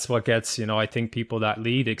that's what gets, you know, I think people that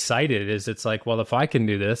lead excited, is it's like, well, if I can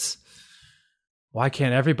do this, why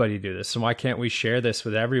can't everybody do this? And why can't we share this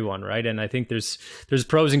with everyone, right? And I think there's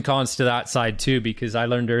pros and cons to that side too, because I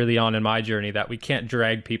learned early on in my journey that we can't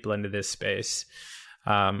drag people into this space.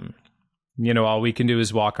 You know, all we can do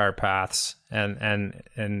is walk our paths,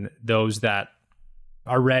 and those that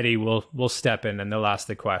are ready will step in and they'll ask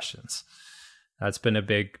the questions. That's been a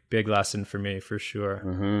big lesson for me, for sure.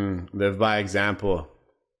 Mm-hmm. Live by example.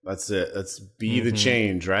 That's it. Let's be the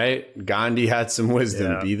change, right? Gandhi had some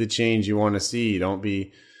wisdom. Be the change you want to see. Don't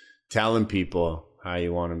be telling people how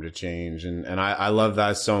you want them to change. And I love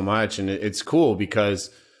that so much. And it's cool because,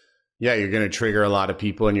 yeah, you're going to trigger a lot of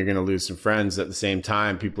people and you're going to lose some friends. At the same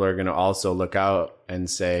time, people are going to also look out and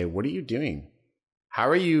say, what are you doing? How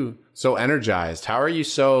are you so energized? How are you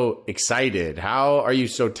so excited? How are you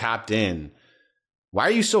so tapped in? Why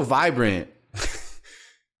are you so vibrant?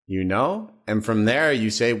 You know? And from there you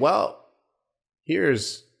say, well,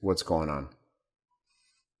 here's what's going on.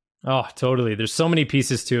 Oh, totally. There's so many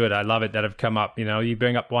pieces to it. I love it that have come up. You know, you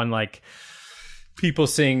bring up one like people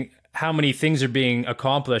saying how many things are being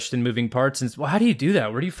accomplished and moving parts. And well, how do you do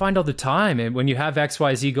that? Where do you find all the time? And when you have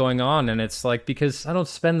XYZ going on, and it's like, because I don't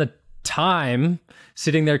spend the time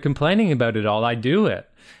sitting there complaining about it all. I do it,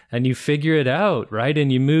 and you figure it out, right?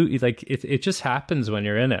 And you move, like it just happens when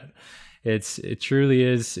you're in it. It truly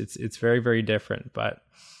is. It's very, very different, but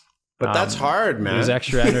that's hard, man. There's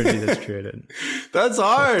extra energy that's created. That's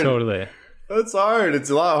hard. Totally. That's hard. It's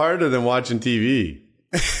a lot harder than watching TV.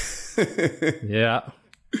 Yeah.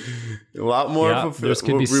 A lot more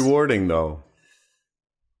rewarding though.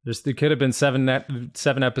 There could have been seven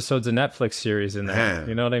episodes of Netflix series in there. Man,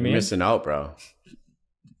 you know what I mean? You're missing out, bro.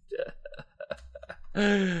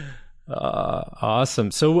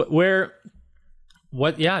 Awesome. So tell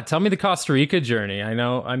me the Costa Rica journey.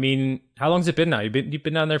 I mean, how long's it been now? You've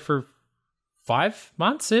been down there for 5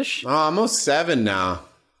 months ish? Almost 7 now.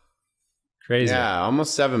 Crazy. Yeah,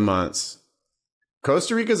 almost 7 months.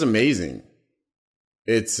 Costa Rica's amazing.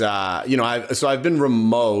 It's I've been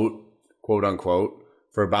remote, quote unquote,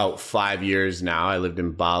 for about 5 years now. I lived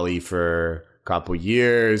in Bali for a couple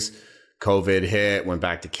years. COVID hit, went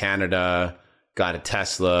back to Canada, got a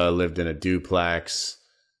Tesla, lived in a duplex,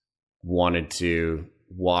 wanted to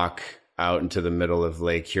walk out into the middle of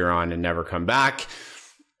Lake Huron and never come back.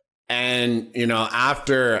 And, you know,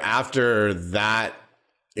 after that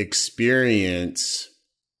experience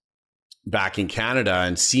back in Canada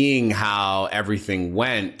and seeing how everything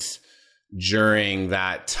went during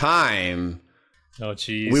that time, oh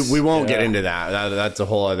geez, we won't get into that. That's a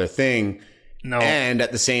whole other thing. No. And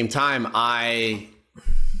at the same time, I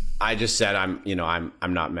just said,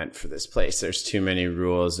 I'm not meant for this place. There's too many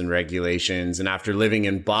rules and regulations. And after living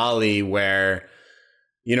in Bali, where,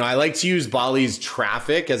 you know, I like to use Bali's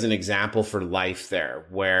traffic as an example for life there,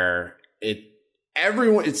 where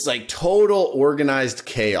it's like total organized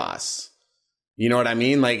chaos. You know what I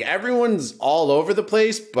mean? Like everyone's all over the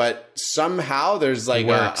place, but somehow there's like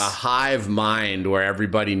a hive mind where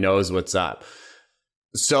everybody knows what's up.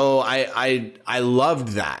 So I loved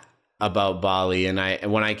that about Bali. And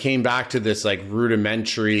when I came back to this like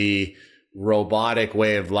rudimentary robotic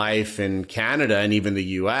way of life in Canada and even the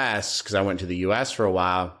US, because I went to the US for a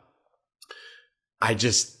while, it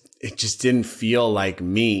just didn't feel like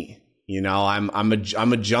me. You know, I'm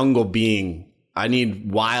a jungle being. I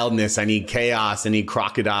need wildness. I need chaos. I need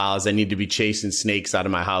crocodiles. I need to be chasing snakes out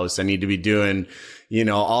of my house. I need to be doing, you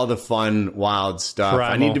know, all the fun, wild stuff.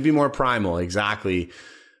 Primal. I need to be more primal. Exactly.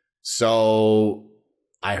 So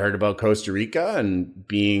I heard about Costa Rica, and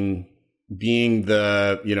being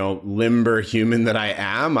the, you know, limber human that I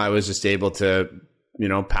am, I was just able to, you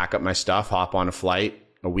know, pack up my stuff, hop on a flight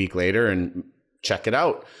a week later and check it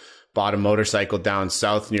out. Bought a motorcycle down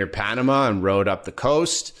south near Panama and rode up the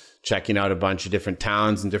coast, checking out a bunch of different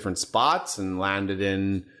towns and different spots, and landed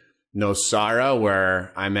in Nosara,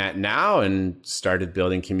 where I'm at now, and started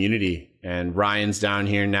building community. And Ryan's down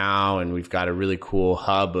here now, and we've got a really cool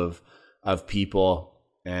hub of people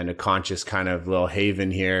and a conscious kind of little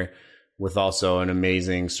haven here, with also an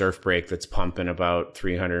amazing surf break that's pumping about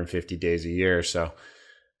 350 days a year. So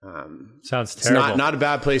Sounds terrible. It's not a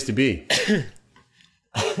bad place to be.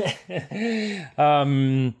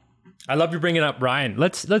 I love you bringing up Ryan.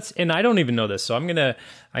 Let's, and I don't even know this, so I'm gonna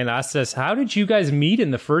ask this. How did you guys meet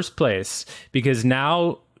in the first place? Because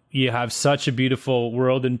now you have such a beautiful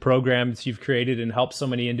world and programs you've created and helped so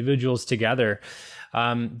many individuals together.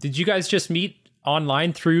 Did you guys just meet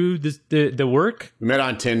online through the work? We met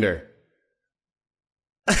on Tinder.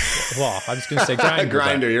 Well, I was going to say Grindr.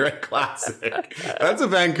 Grindr, you're right. Classic. That's a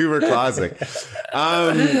Vancouver classic.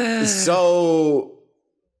 So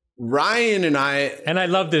Ryan and I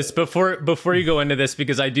love this before you go into this,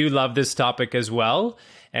 because I do love this topic as well.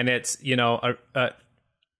 And it's,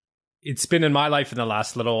 it's been in my life in the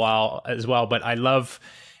last little while as well, but I love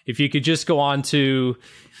if you could just go on to,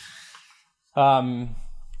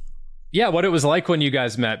 what it was like when you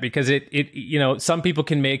guys met, because it some people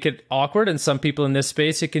can make it awkward, and some people in this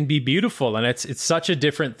space, it can be beautiful. And it's such a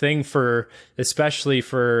different thing especially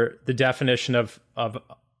for the definition of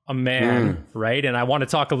a man, right? And I want to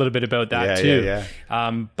talk a little bit about that too. Yeah.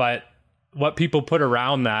 But what people put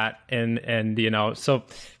around that, and so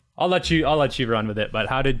I'll let you run with it. But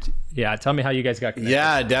tell me how you guys got connected.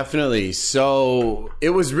 Yeah, definitely. So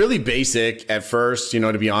it was really basic at first,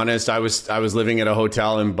 to be honest. I was living at a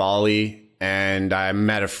hotel in Bali, and I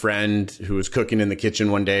met a friend who was cooking in the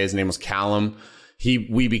kitchen one day. His name was Callum.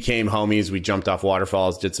 We became homies. We jumped off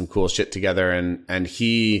waterfalls, did some cool shit together, and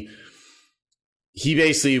he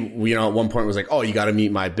basically, at one point was like, "Oh, you got to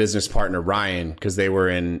meet my business partner Ryan," because they were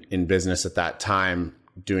in business at that time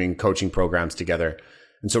doing coaching programs together.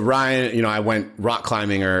 And so Ryan, I went rock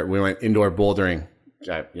climbing, or we went indoor bouldering.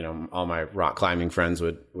 All my rock climbing friends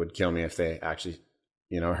would kill me if they actually,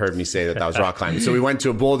 heard me say that was rock climbing. So we went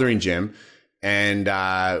to a bouldering gym, and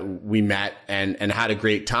we met and had a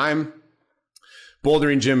great time.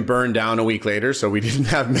 Bouldering gym burned down a week later, so we didn't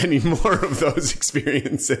have many more of those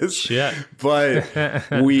experiences. Shit. But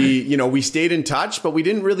we stayed in touch, but we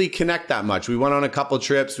didn't really connect that much. We went on a couple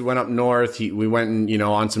trips. We went up north. We went and,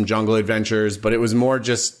 on some jungle adventures, but it was more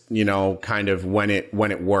just, kind of when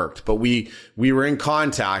it worked. But we were in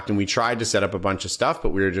contact, and we tried to set up a bunch of stuff, but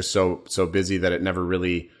we were just so busy that it never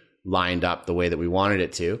really lined up the way that we wanted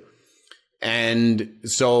it to. And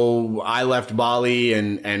so I left Bali,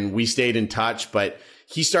 and we stayed in touch, but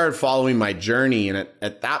he started following my journey. And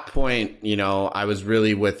at that point, I was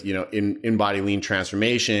really with, in Body Lean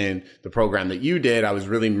Transformation, the program that you did, I was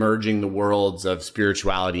really merging the worlds of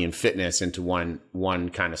spirituality and fitness into one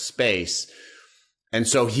kind of space. And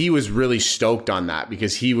so he was really stoked on that,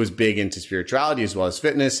 because he was big into spirituality as well as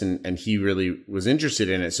fitness, and he really was interested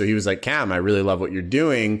in it. So he was like, "Cam, I really love what you're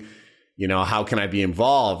doing. How can I be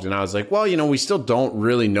involved?" And I was like, "Well, we still don't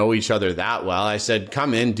really know each other that well." I said,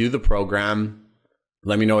 "Come in, do the program.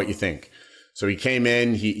 Let me know what you think." So he came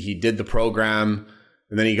in, he did the program,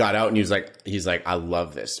 and then he got out, and he's like, "I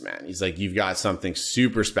love this, man." He's like, "You've got something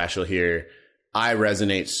super special here. I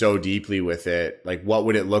resonate so deeply with it. Like, what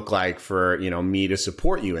would it look like for, me to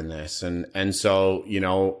support you in this?" And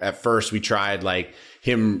so, at first we tried like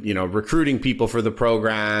him, recruiting people for the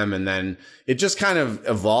program. And then it just kind of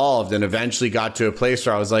evolved and eventually got to a place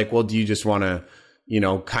where I was like, "Well, do you just want to,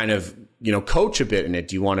 kind of, coach a bit in it?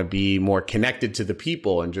 Do you want to be more connected to the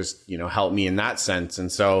people and just, help me in that sense?" And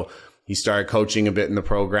so he started coaching a bit in the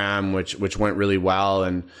program, which went really well.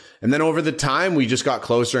 And then over the time, we just got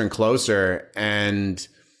closer and closer. And,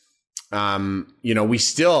 we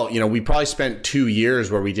still, we probably spent 2 years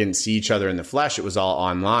where we didn't see each other in the flesh. It was all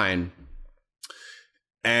online.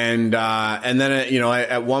 And then,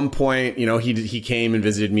 at one point, he came and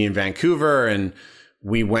visited me in Vancouver, and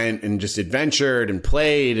we went and just adventured and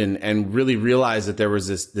played and really realized that there was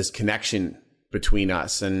this connection between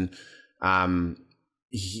us. And,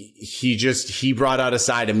 he brought out a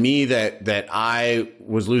side of me that I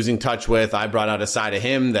was losing touch with. I brought out a side of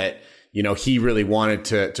him that, he really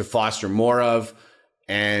wanted to foster more of.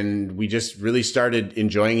 And we just really started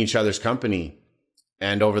enjoying each other's company.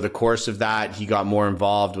 And over the course of that, he got more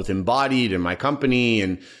involved with Embodied and my company.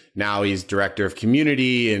 And now he's director of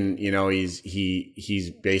community, and,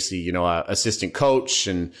 he's basically, a assistant coach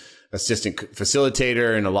and assistant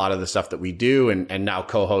facilitator and a lot of the stuff that we do, and now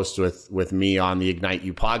co-host with me on the Ignite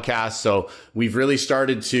You podcast. So we've really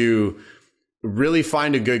started to really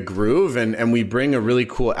find a good groove, and we bring a really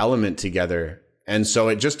cool element together. And so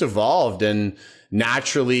it just evolved, and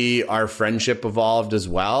naturally our friendship evolved as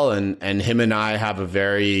well. And him and I have a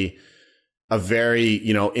very,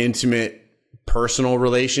 intimate personal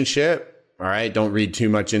relationship. All right. Don't read too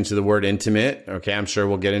much into the word intimate. Okay. I'm sure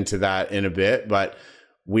we'll get into that in a bit, but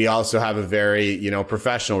we also have a very,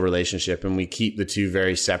 professional relationship, and we keep the two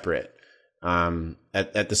very separate.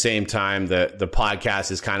 At the same time, the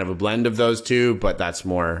podcast is kind of a blend of those two, but that's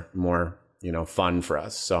more, fun for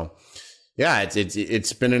us. So yeah,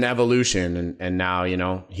 it's been an evolution, and now,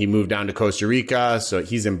 he moved down to Costa Rica, so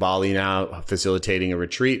he's in Bali now facilitating a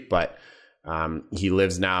retreat, but he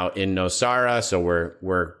lives now in Nosara. So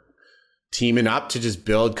we're teaming up to just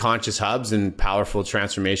build conscious hubs and powerful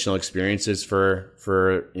transformational experiences for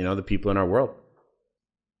the people in our world.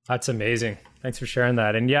 That's amazing. Thanks for sharing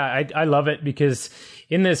that. And yeah, I love it because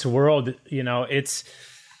in this world,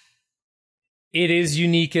 it is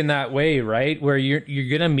unique in that way, right? Where you're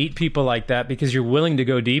going to meet people like that because you're willing to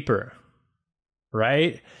go deeper,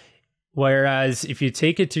 right? Whereas if you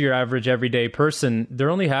take it to your average everyday person, they're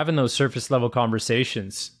only having those surface level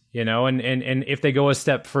conversations, and if they go a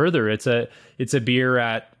step further, it's a beer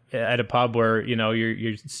at a pub where,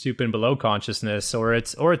 you're stooping below consciousness, or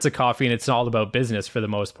it's a coffee and it's all about business for the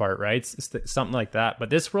most part, right? It's something like that. But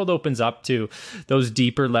this world opens up to those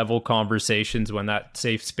deeper level conversations when that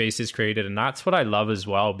safe space is created. And that's what I love as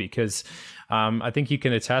well, because I think you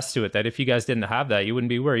can attest to it, that if you guys didn't have that, you wouldn't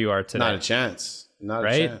be where you are today. Not a chance. Not a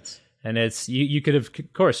chance. And it's, you could have,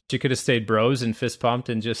 of course, you could have stayed bros and fist pumped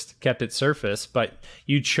and just kept it surface, but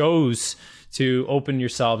you chose to open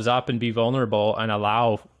yourselves up and be vulnerable and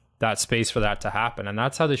allow that space for that to happen. And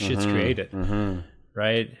that's how this shit's created.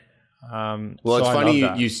 Right. Well, it's funny.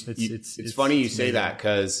 It's funny you say that,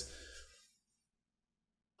 because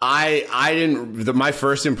I didn't, my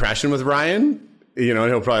first impression with Ryan, and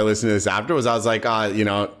he'll probably listen to this after, was I was like,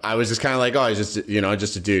 I was just kind of like, oh, he's just,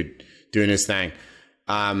 just a dude doing his thing.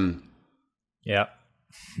 Yeah.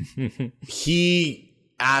 He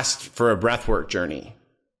asked for a breathwork journey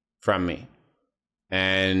from me.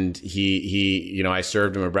 And he, I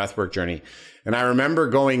served him a breathwork journey. And I remember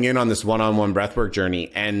going in on this one-on-one breathwork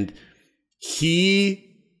journey, and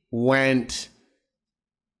he went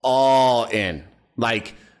all in,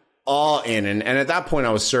 like all in. And at that point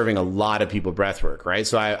I was serving a lot of people breathwork, right?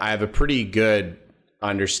 So I have a pretty good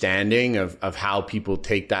understanding of how people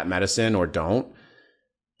take that medicine or don't.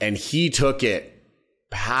 And he took it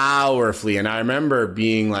powerfully. And I remember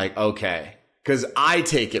being like, okay, because I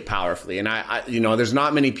take it powerfully. And I there's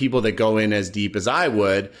not many people that go in as deep as I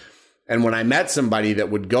would. And when I met somebody that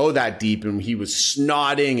would go that deep, and he was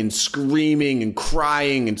snotting and screaming and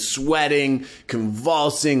crying and sweating,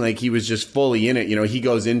 convulsing, like he was just fully in it. He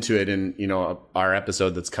goes into it in, our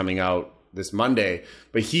episode that's coming out this Monday,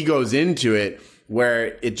 but he goes into it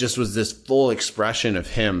where it just was this full expression of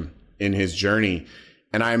him in his journey.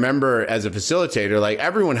 And I remember as a facilitator, like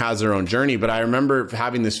everyone has their own journey, but I remember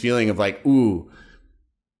having this feeling of like, ooh,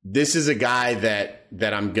 this is a guy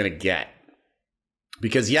that I'm going to get.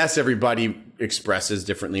 Because yes, everybody expresses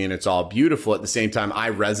differently and it's all beautiful. At the same time, I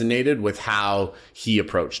resonated with how he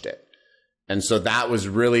approached it. And so that was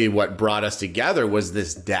really what brought us together, was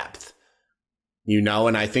this depth,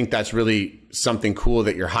 and I think that's really something cool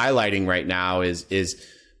that you're highlighting right now is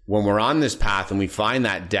when we're on this path and we find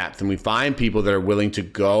that depth and we find people that are willing to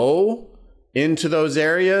go into those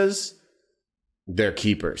areas, they're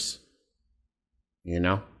keepers,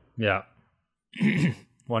 Yeah.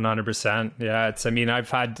 100%. Yeah. I've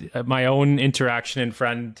had my own interaction and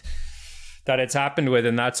friend that it's happened with,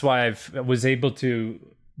 and that's why I was able to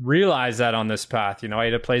realize that on this path. I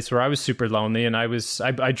had a place where I was super lonely, and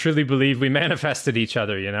I truly believe we manifested each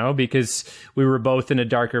other, because we were both in a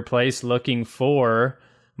darker place looking for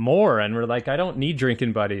more, and we're like, I don't need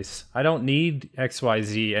drinking buddies, I don't need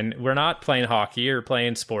XYZ, and we're not playing hockey or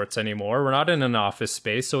playing sports anymore, we're not in an office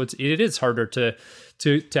space, so it is harder to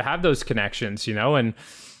have those connections, and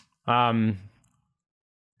I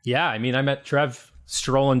met Trev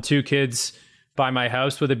strolling two kids by my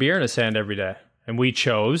house with a beer in his hand every day, and we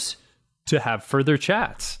chose to have further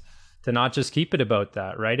chats, to not just keep it about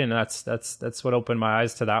that, right? And that's what opened my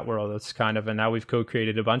eyes to that world. It's kind of, and now we've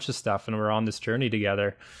co-created a bunch of stuff, and we're on this journey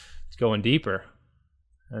together. It's going deeper,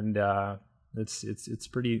 and it's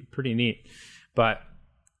pretty neat. But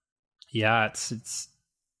yeah,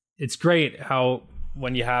 it's great how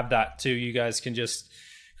when you have that too, you guys can just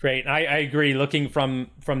create. And I agree. Looking from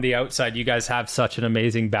the outside, you guys have such an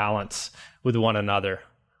amazing balance with one another,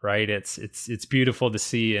 right? It's beautiful to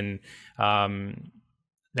see, and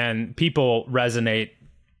people resonate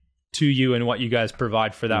to you and what you guys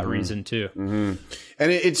provide for that reason too. And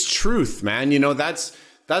it's truth, man.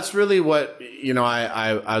 That's really what,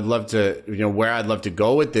 I'd love to, where I'd love to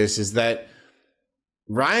go with this is that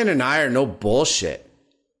Ryan and I are no bullshit.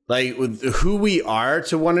 Like with who we are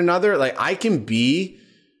to one another, like I can be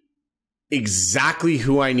exactly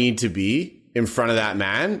who I need to be in front of that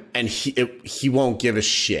man, and he won't give a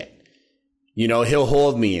shit. He'll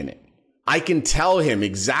hold me in it. I can tell him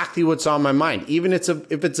exactly what's on my mind, even if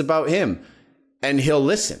it's about him, and he'll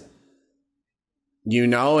listen.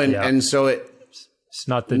 And so it's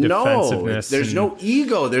not the defensiveness. There's no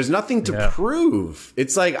ego. There's nothing to prove.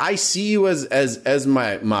 It's like, I see you as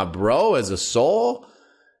my bro, as a soul,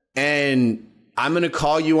 and I'm going to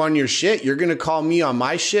call you on your shit. You're going to call me on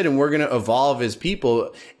my shit, and we're going to evolve as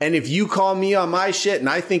people. And if you call me on my shit and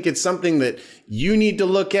I think it's something that you need to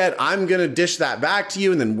look at, I'm going to dish that back to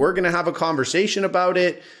you, and then we're going to have a conversation about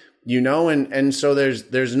it, and so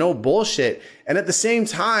there's no bullshit. And at the same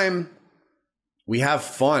time, we have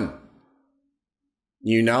fun,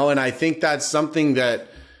 and I think that's something that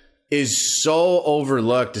is so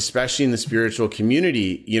overlooked, especially in the spiritual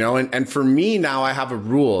community, and for me now, I have a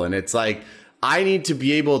rule, and it's like, I need to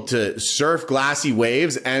be able to surf glassy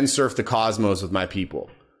waves and surf the cosmos with my people,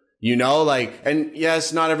 and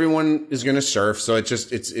yes, not everyone is going to surf. So it's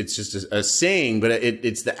just a saying, but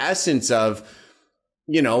it's the essence of,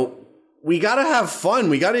 we got to have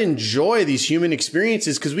fun. We got to enjoy these human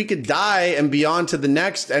experiences, because we could die and be on to the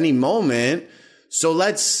next any moment. So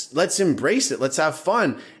let's embrace it. Let's have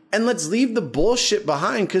fun, and let's leave the bullshit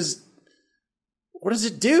behind, because what does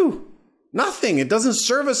it do? Nothing. It doesn't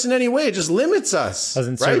serve us in any way. It just limits us.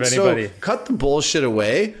 Doesn't serve anybody. So cut the bullshit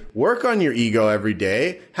away. Work on your ego every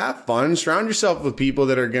day. Have fun. Surround yourself with people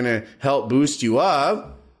that are going to help boost you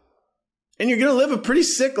up. And you're going to live a pretty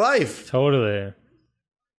sick life. Totally.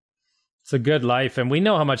 It's a good life. And we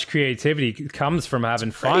know how much creativity comes from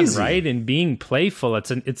having fun, right? And being playful.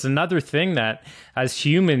 It's another thing that as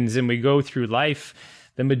humans, and we go through life,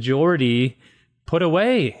 the majority put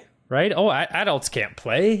away, right? Oh, adults can't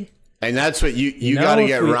play. And that's what you got to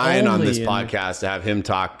get Ryan on this podcast to have him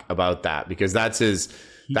talk about that, because that's his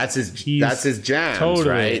jams, totally.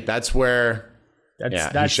 Right? That's where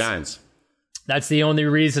he shines. That's the only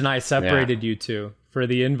reason I separated you two for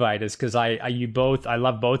the invite, is because I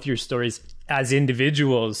love both your stories as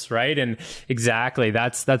individuals, right? And exactly,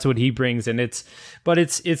 that's what he brings, and it's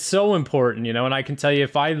so important, and I can tell you,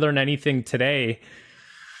 if I learn anything today,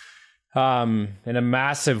 in a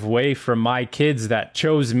massive way from my kids that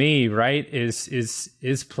chose me, right,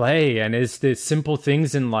 is play, and is the simple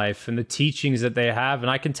things in life and the teachings that they have.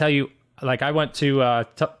 And I can tell you, like, I went to a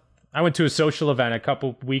social event a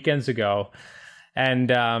couple weekends ago,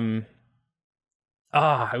 and it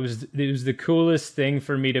was the coolest thing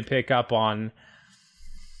for me to pick up on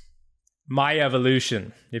my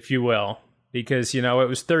evolution, if you will, because it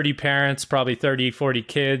was 30 parents, probably 30, 40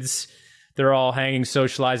 kids. They're all hanging,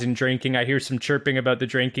 socializing, drinking. I hear some chirping about the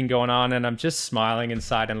drinking going on, and I'm just smiling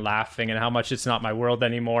inside and laughing, and how much it's not my world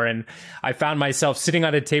anymore. And I found myself sitting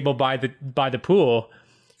at a table by the pool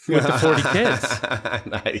with the 40 kids.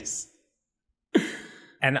 Nice.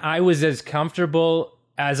 And I was as comfortable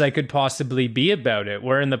as I could possibly be about it.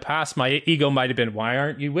 Where in the past, my ego might have been, why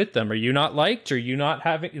aren't you with them? Are you not liked? Are you not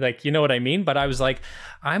having, like, you know what I mean? But I was like,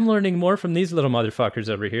 I'm learning more from these little motherfuckers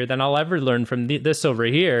over here than I'll ever learn from this over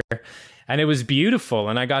here. And it was beautiful.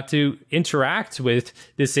 And I got to interact with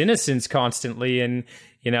this innocence constantly, and,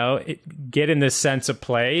 get in this sense of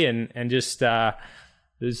play, and just,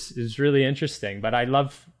 is really interesting. But I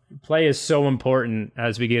love, play is so important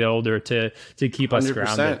as we get older to keep 100%. Us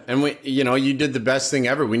grounded. And you did the best thing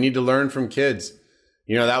ever. We need to learn from kids.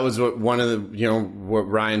 That was what one of the, what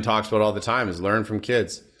Ryan talks about all the time, is learn from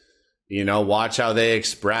kids. Watch how they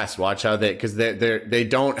express, because they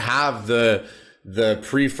don't have the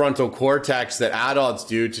prefrontal cortex that adults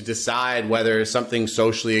do to decide whether something's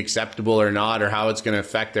socially acceptable or not, or how it's going to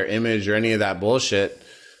affect their image or any of that bullshit.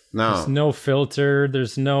 No. There's no filter.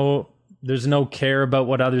 There's no care about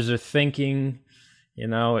what others are thinking.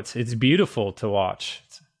 It's beautiful to watch.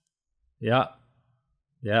 Yeah.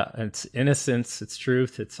 It's innocence. It's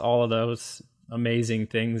truth. It's all of those amazing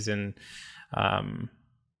things. And,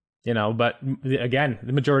 but again,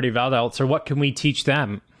 the majority of adults are, what can we teach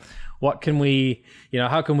them? What can we,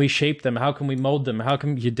 how can we shape them? How can we mold them? How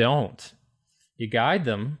come you don't? You guide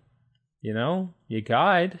them, you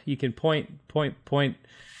guide, you can point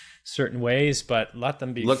certain ways, but let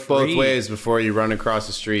them be Look free. Both ways before you run across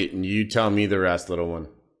the street, and you tell me the rest, little one.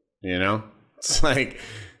 It's like,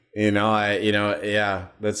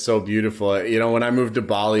 that's so beautiful. When I moved to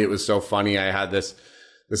Bali, it was so funny. I had this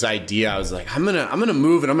idea. I was like, I'm gonna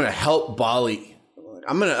move, and I'm gonna help Bali.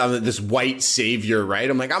 I'm this white savior, right?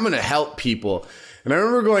 I'm like, I'm gonna help people. And I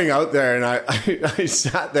remember going out there, and I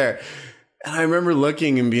sat there, and I remember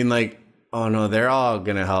looking and being like, oh no, they're all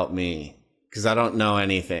gonna help me, because I don't know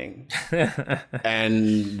anything.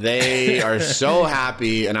 And they are so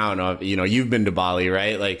happy. And I don't know if, you've been to Bali,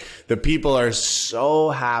 right? Like, the people are so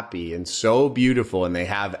happy and so beautiful, and they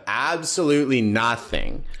have absolutely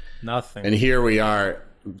nothing. Nothing. And here we are.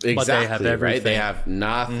 Exactly. But they have everything. Right? They have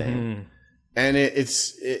nothing. And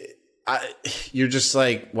you're just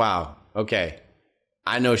like, wow, okay.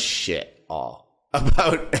 I know shit all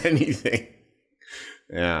about anything.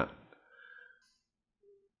 Yeah.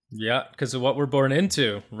 Yeah, because of what we're born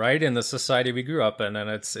into, right? In the society we grew up in, and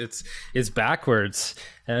it's backwards.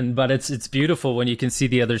 But it's beautiful when you can see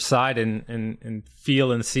the other side and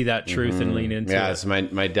feel and see that truth and lean into it. Yeah, so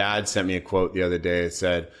my dad sent me a quote the other day. It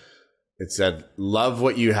said, love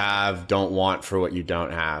what you have, don't want for what you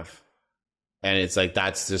don't have. And it's like,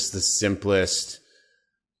 that's just the simplest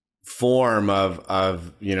form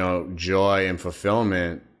of joy and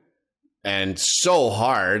fulfillment. And so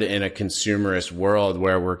hard in a consumerist world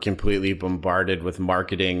where we're completely bombarded with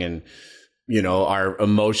marketing and, our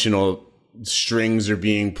emotional strings are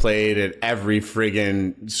being played at every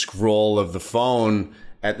friggin' scroll of the phone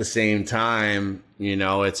at the same time.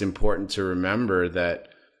 It's important to remember that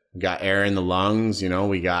we got air in the lungs,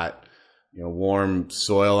 we got, warm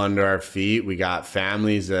soil under our feet. We got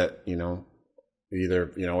families that,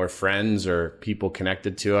 either, are friends or people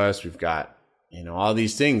connected to us. We've got, all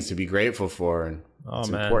these things to be grateful for. And it's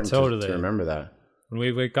important to remember that. When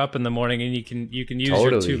we wake up in the morning and you can use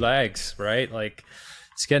your two legs, right? Like,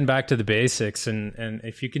 it's getting back to the basics. And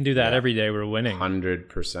if you can do that every day, we're winning.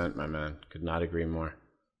 100%, my man. Could not agree more.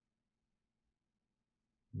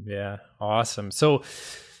 Yeah. Awesome. So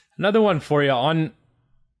another one for you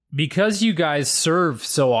because you guys serve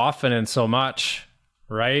so often and so much,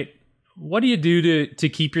 right? What do you do to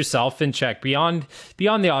keep yourself in check beyond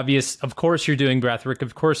the obvious? Of course, you're doing breathwork.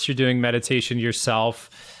 Of course, you're doing meditation yourself.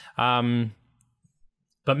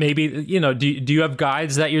 But maybe, do you have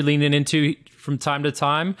guides that you're leaning into from time to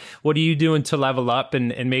time? What are you doing to level up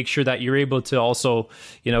and make sure that you're able to also,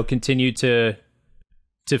 continue to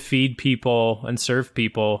feed people and serve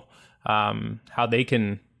people, how they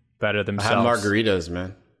can better themselves? I have margaritas,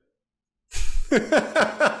 man.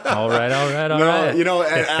 All right.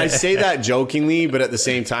 I say that jokingly, but at the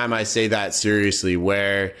same time, I say that seriously,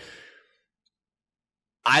 where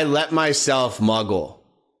I let myself muggle.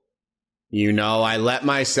 I let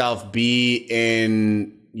myself be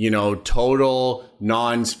in, total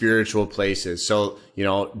non-spiritual places. So,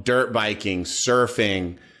 dirt biking,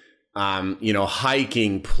 surfing,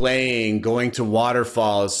 hiking, playing, going to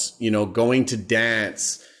waterfalls, going to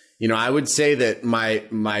dance. I would say that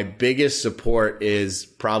my biggest support is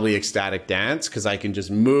probably ecstatic dance, because I can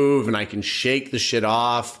just move and I can shake the shit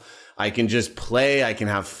off. I can just play. I can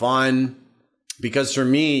have fun. Because for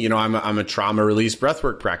me, I'm a trauma release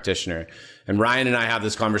breathwork practitioner. And Ryan and I have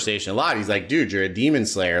this conversation a lot. He's like, dude, you're a demon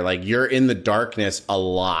slayer. Like, you're in the darkness a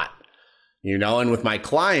lot, and with my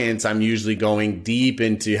clients, I'm usually going deep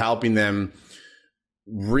into helping them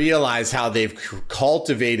realize how they've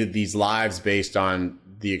cultivated these lives based on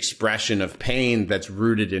the expression of pain that's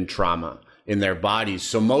rooted in trauma in their bodies.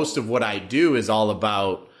 So most of what I do is all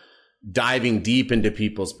about diving deep into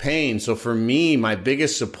people's pain. So for me, my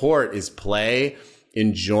biggest support is play,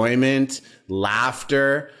 enjoyment,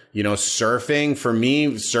 laughter, surfing. For me,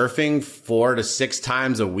 surfing 4 to 6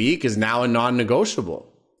 times a week is now a non-negotiable.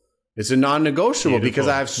 It's a non-negotiable. Beautiful. Because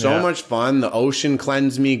I have so much fun. The ocean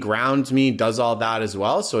cleanses me, grounds me, does all that as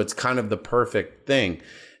well. So it's kind of the perfect thing.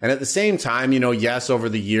 And at the same time, yes, over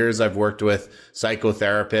the years, I've worked with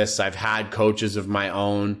psychotherapists. I've had coaches of my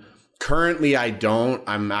own. Currently, I don't.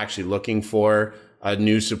 I'm actually looking for a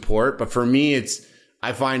new support. But for me,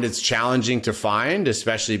 I find it's challenging to find,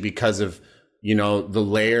 especially because of, the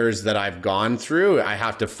layers that I've gone through. I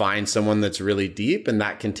have to find someone that's really deep, and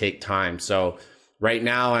that can take time. So right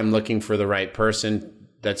now, I'm looking for the right person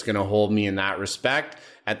that's going to hold me in that respect.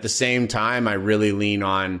 At the same time, I really lean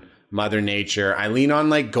on Mother Nature. I lean on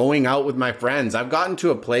going out with my friends. I've gotten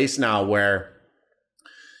to a place now where,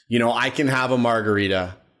 I can have a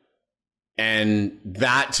margarita. And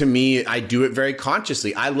that, to me, I do it very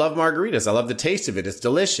consciously. I love margaritas. I love the taste of it. It's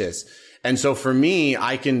delicious. And so for me,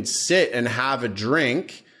 I can sit and have a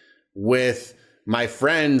drink with my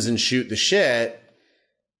friends and shoot the shit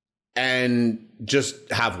and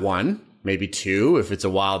just have one, maybe 2 if it's a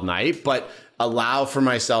wild night, but allow for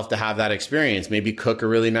myself to have that experience. Maybe cook a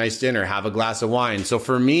really nice dinner, have a glass of wine. So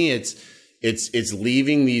for me, it's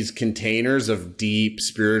leaving these containers of deep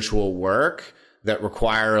spiritual work that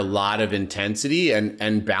require a lot of intensity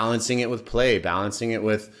and balancing it with play, balancing it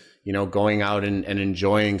with, going out and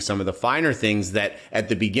enjoying some of the finer things that at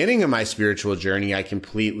the beginning of my spiritual journey, I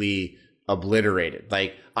completely obliterated.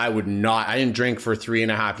 I didn't drink for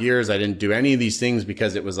 3.5 years. I didn't do any of these things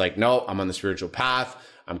because it was like, no, I'm on the spiritual path.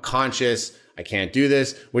 I'm conscious. I can't do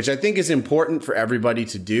this, which I think is important for everybody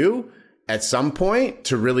to do at some point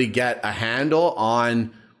to really get a handle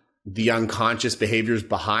on the unconscious behaviors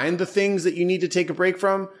behind the things that you need to take a break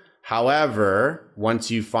from. However,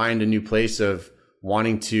 once you find a new place of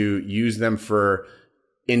wanting to use them for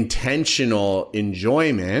intentional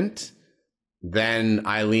enjoyment, then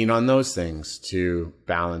I lean on those things to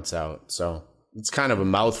balance out. So it's kind of a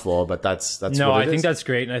mouthful, but that's no, what it I think is. that's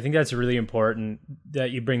great. And I think that's really important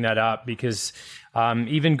that you bring that up, because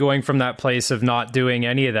even going from that place of not doing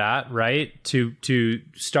any of that, right, to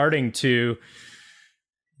starting to,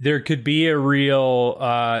 there could be a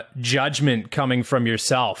real judgment coming from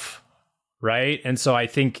yourself, right? And so I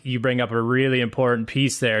think you bring up a really important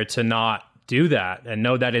piece there, to not do that and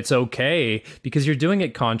know that it's okay because you're doing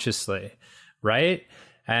it consciously, right?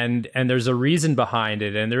 And there's a reason behind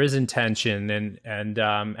it, and there is intention, and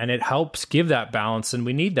it helps give that balance, and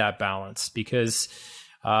we need that balance because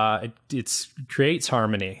it creates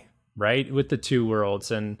harmony, right, with the two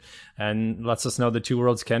worlds, and lets us know the two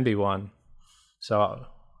worlds can be one. So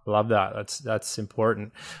I love that. That's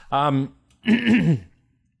important.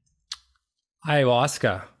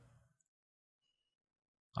 Ayahuasca.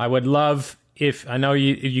 I would love, if I know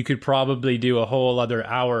you could probably do a whole other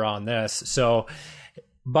hour on this. So,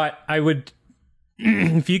 but I would,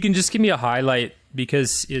 if you can just give me a highlight,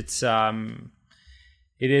 because it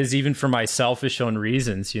is, even for my selfish own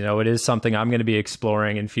reasons, you know, it is something I'm going to be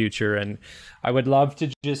exploring in future. And I would love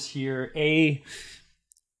to just hear,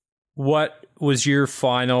 what was your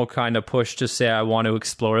final kind of push to say, I want to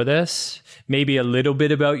explore this? Maybe a little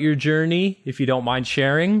bit about your journey, if you don't mind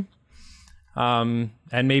sharing.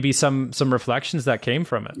 And maybe some reflections that came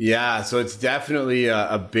from it. Yeah, so it's definitely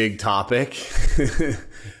a big topic.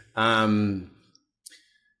 To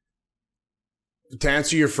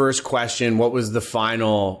answer your first question, what was the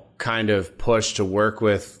final kind of push to work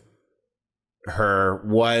with her,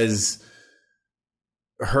 was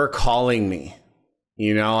her calling me.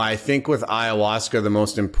 You know, I think with ayahuasca, the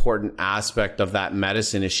most important aspect of that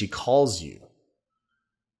medicine is she calls you.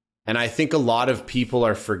 And I think a lot of people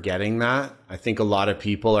are forgetting that. I think a lot of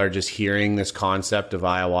people are just hearing this concept of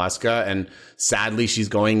ayahuasca, and sadly she's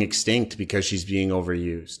going extinct because she's being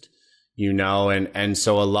overused, you know? And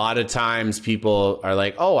so a lot of times people are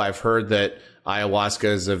like, oh, I've heard that ayahuasca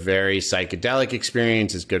is a very psychedelic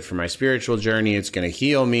experience. It's good for my spiritual journey. It's going to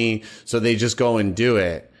heal me. So they just go and do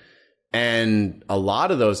it. And a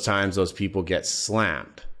lot of those times those people get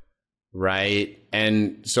slammed. Right.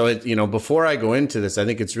 And so, you know, before I go into this, I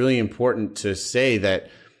think it's really important to say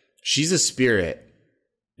that she's a spirit.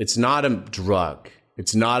 It's not a drug.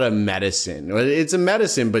 It's not a medicine. It's a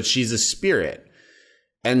medicine, but she's a spirit.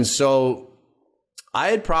 And so I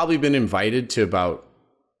had probably been invited to about,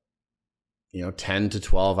 10 to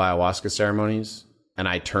 12 ayahuasca ceremonies, and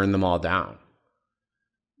I turned them all down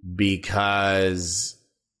because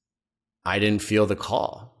I didn't feel the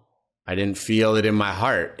call. I didn't feel it in my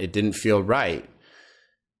heart. It didn't feel right.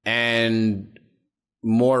 And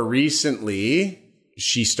more recently,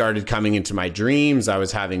 she started coming into my dreams. I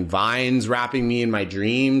was having vines wrapping me in my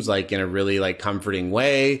dreams, like in a really comforting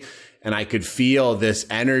way. And I could feel this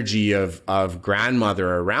energy of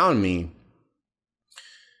grandmother around me.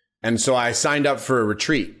 And so I signed up for a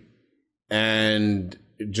retreat. And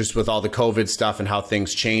just with all the COVID stuff and how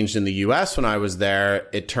things changed in the US when I was there,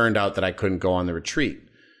 it turned out that I couldn't go on the retreat.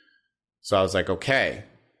 So I was like, okay,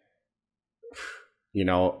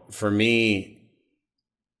 for me,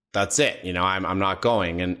 that's it. I'm not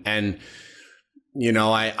going. And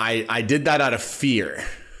I did that out of fear.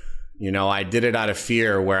 I did it out of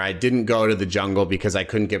fear, where I didn't go to the jungle because I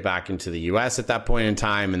couldn't get back into the US at that point in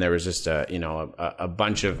time. And there was just a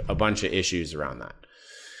bunch of issues around that.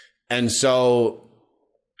 And so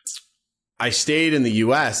I stayed in the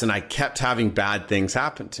US, and I kept having bad things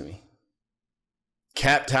happen to me.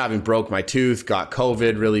 Broke my tooth, got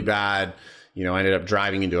COVID really bad, ended up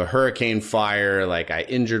driving into a hurricane fire. I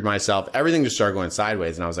injured myself. Everything just started going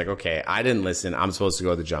sideways. And I was like, okay, I didn't listen. I'm supposed to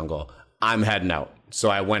go to the jungle. I'm heading out. So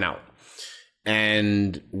I went out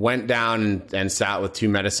and went down and sat with two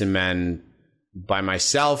medicine men by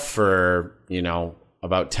myself for,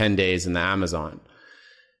 about 10 days in the Amazon.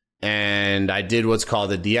 And I did what's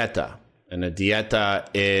called a dieta. And a dieta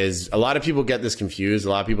is, a lot of people get this confused. A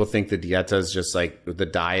lot of people think the dieta is just like the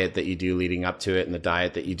diet that you do leading up to it and the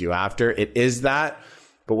diet that you do after. It is that.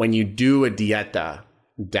 But when you do a dieta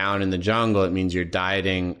down in the jungle, it means you're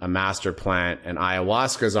dieting a master plant. And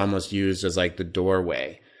ayahuasca is almost used as like the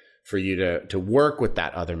doorway for you to work with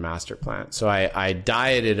that other master plant. So I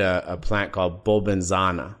dieted a plant called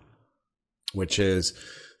bulbenzana, which is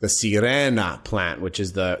the sirena plant, which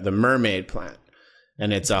is the mermaid plant.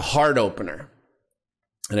 And it's a heart opener,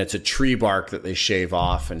 and it's a tree bark that they shave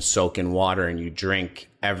off and soak in water, and you drink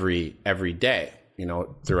every day,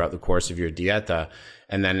 throughout the course of your dieta.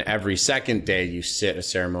 And then every second day you sit a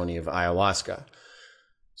ceremony of ayahuasca.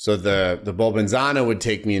 So the Bulbinzana would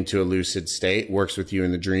take me into a lucid state, works with you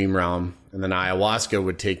in the dream realm. And then ayahuasca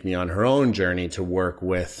would take me on her own journey to work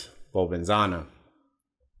with Bulbinzana.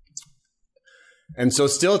 And so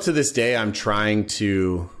still to this day, I'm trying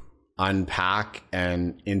to unpack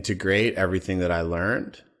and integrate everything that I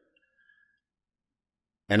learned.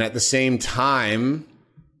 And at the same time,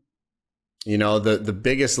 the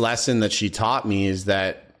biggest lesson that she taught me is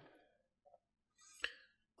that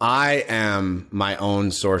I am my own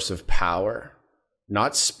source of power,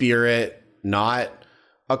 not spirit, not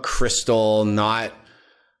a crystal, not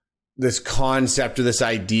this concept or this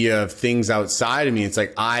idea of things outside of me. It's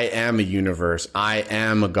like, I am a universe. I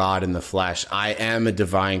am a God in the flesh. I am a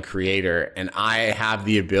divine creator, and I have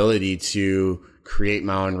the ability to create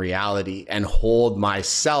my own reality and hold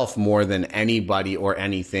myself more than anybody or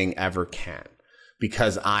anything ever can,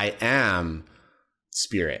 because I am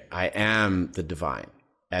spirit. I am the divine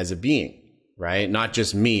as a being, right? Not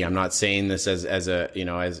just me. I'm not saying this as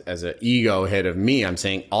a ego hit of me. I'm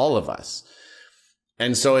saying all of us.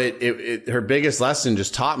 And so her biggest lesson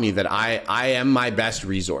just taught me that I am my best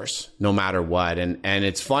resource no matter what. And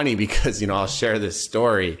it's funny because, I'll share this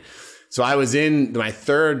story. So I was in my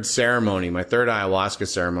third ayahuasca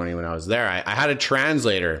ceremony when I was there. I had a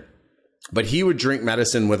translator, but he would drink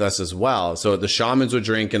medicine with us as well. So the shamans would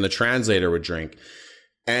drink and the translator would drink.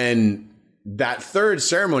 And that third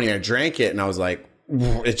ceremony, I drank it and I was like,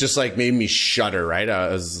 it just like made me shudder, right? I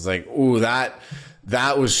was like, ooh,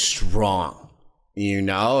 that was strong,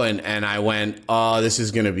 and I went, oh, this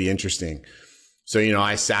is going to be interesting. So,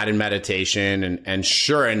 I sat in meditation and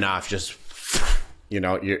sure enough, just,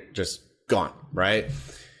 you're just gone, right?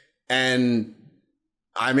 And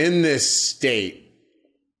I'm in this state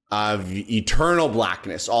of eternal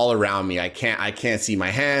blackness all around me. I can't see my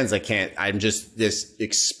hands. I'm just this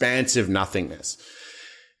expansive nothingness.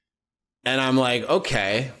 And I'm like,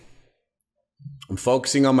 okay, I'm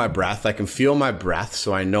focusing on my breath. I can feel my breath,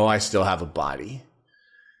 so I know I still have a body.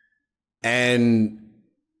 And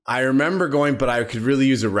I remember going, but I could really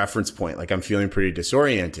use a reference point. Like, I'm feeling pretty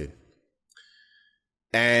disoriented.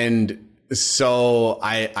 And so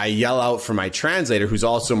I yell out for my translator, who's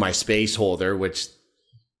also my space holder, which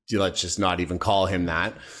let's just not even call him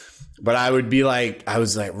that. But I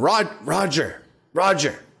was like, Roger.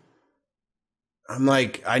 I'm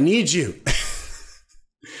like, I need you.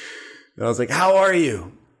 And I was like, how are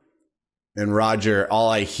you? And Roger, all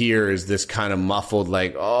I hear is this kind of muffled,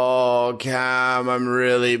 like, oh, Cam, I'm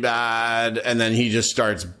really bad. And then he just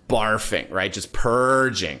starts barfing, right? Just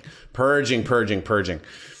purging.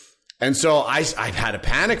 And so I had a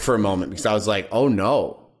panic for a moment because I was like, oh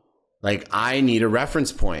no. Like, I need a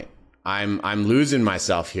reference point. I'm losing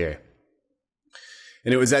myself here.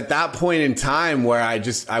 And it was at that point in time where I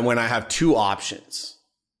have two options.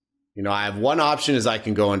 I have one option is I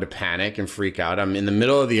can go into panic and freak out. I'm in the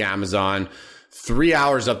middle of the Amazon, 3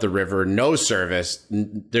 hours up the river, no service.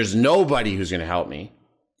 There's nobody who's going to help me,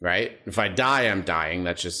 right? If I die, I'm dying.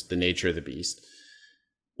 That's just the nature of the beast.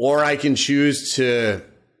 Or I can choose to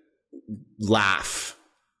laugh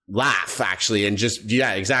actually, and just,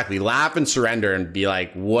 yeah, exactly. Laugh and surrender and be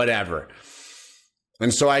like, whatever.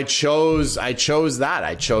 And so I chose that.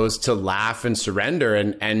 I chose to laugh and surrender.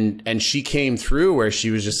 And she came through where she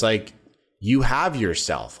was just like, you have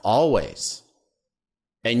yourself always.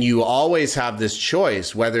 And you always have this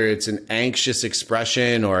choice, whether it's an anxious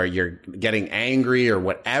expression or you're getting angry or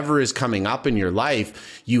whatever is coming up in your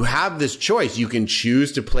life, you have this choice. You can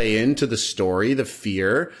choose to play into the story, the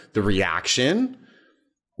fear, the reaction,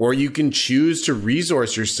 or you can choose to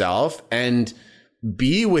resource yourself and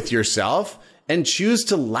be with yourself and choose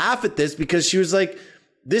to laugh at this, because she was like,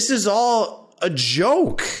 this is all a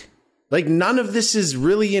joke. Like, none of this is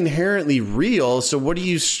really inherently real. So what are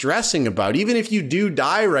you stressing about? Even if you do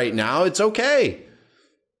die right now, it's okay.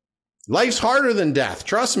 Life's harder than death.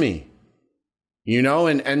 Trust me.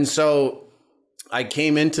 And so I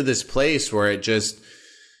came into this place where it gave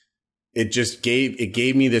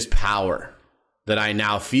me this power that I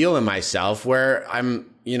now feel in myself, where I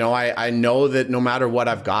know that no matter what,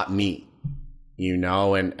 I've got me,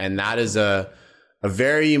 and that is a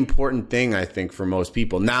very important thing, I think, for most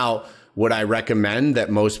people. Now, would I recommend that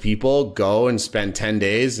most people go and spend 10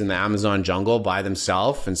 days in the Amazon jungle by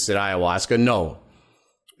themselves and sit ayahuasca? No,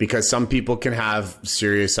 because some people can have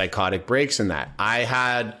serious psychotic breaks in that. I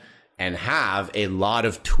had and have a lot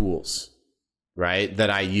of tools, right, that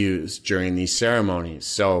I use during these ceremonies.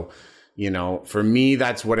 So, for me,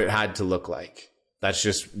 that's what it had to look like. That's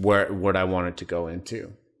just what I wanted to go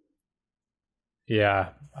into. Yeah,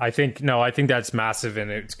 I think that's massive,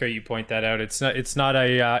 and it's great you point that out. It's not a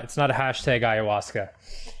hashtag ayahuasca.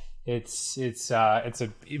 It's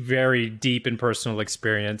a very deep and personal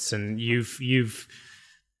experience, and you've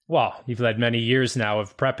led many years now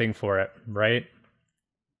of prepping for it, right?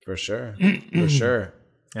 For sure, for sure.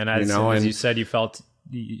 And as soon as you said, you felt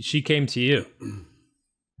she came to you.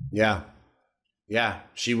 Yeah,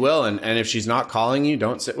 she will, and if she's not calling you,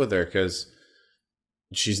 don't sit with her, because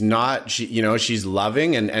she's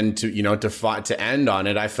loving, and to end on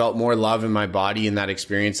it, I felt more love in my body in that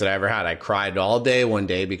experience that I ever had. I cried all day one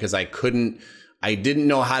day because I didn't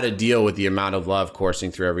know how to deal with the amount of love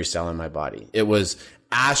coursing through every cell in my body. It was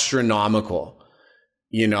astronomical,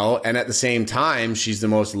 and at the same time, she's the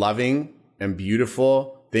most loving and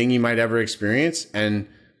beautiful thing you might ever experience. And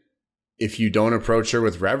if you don't approach her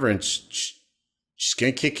with reverence, she's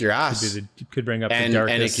going to kick your ass. Could bring up the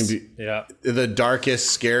darkest. And it can be the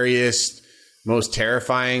darkest, scariest, most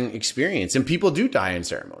terrifying experience. And people do die in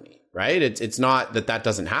ceremony, right? It's not that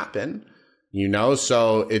doesn't happen,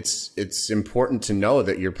 so it's important to know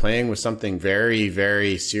that you're playing with something very,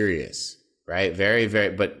 very serious, right? Very,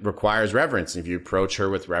 very, but requires reverence. And if you approach her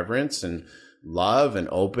with reverence and love and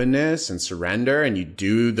openness and surrender, and you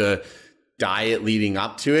do the diet leading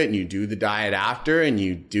up to it, and you do the diet after, and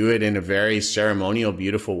you do it in a very ceremonial,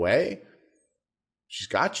 beautiful way, she's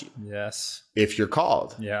got you. Yes. If you're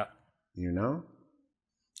called. Yeah.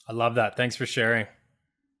 I love that. Thanks for sharing.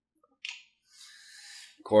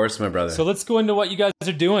 Of course, my brother. So let's go into what you guys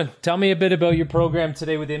are doing. Tell me a bit about your program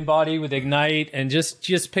today with Embody, with Ignite, and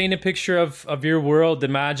just paint a picture of your world, the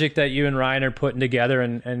magic that you and Ryan are putting together,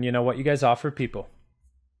 and what you guys offer people.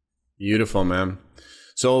 Beautiful, man.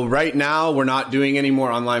 So right now, we're not doing any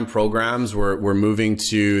more online programs. We're moving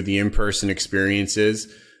to the in-person experiences.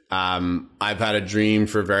 I've had a dream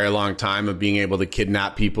for a very long time of being able to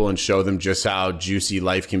kidnap people and show them just how juicy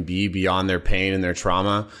life can be beyond their pain and their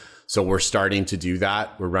trauma. So we're starting to do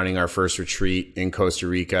that. We're running our first retreat in Costa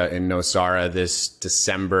Rica in Nosara this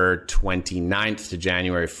December 29th to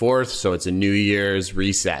January 4th. So it's a New Year's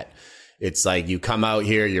reset. It's like you come out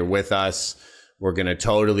here, you're with us. We're going to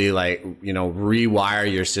totally rewire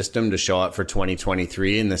your system to show up for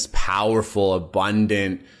 2023 in this powerful,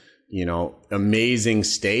 abundant, amazing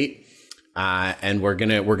state. And we're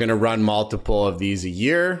going to run multiple of these a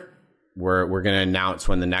year. We're going to announce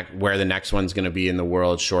where the next one's going to be in the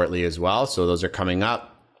world shortly as well. So those are coming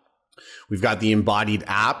up. We've got the Embodied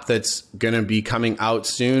app that's going to be coming out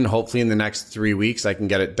soon. Hopefully in the next 3 weeks, I can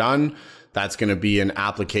get it done. That's going to be an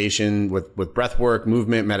application with breath work,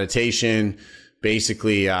 movement, meditation.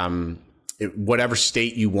 Basically, whatever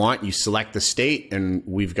state you want, you select the state, and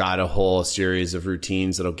we've got a whole series of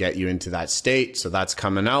routines that'll get you into that state. So that's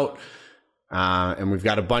coming out. And we've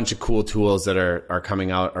got a bunch of cool tools that are coming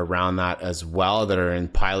out around that as well, that are in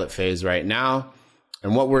pilot phase right now.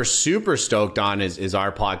 And what we're super stoked on is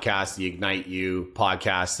our podcast, the Ignite You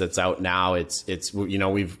podcast that's out now.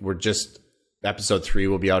 We're just, episode 3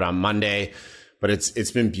 will be out on Monday, but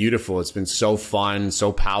it's been beautiful. It's been so fun,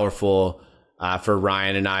 so powerful. For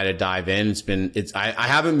Ryan and I to dive in. I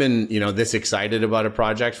haven't been, this excited about a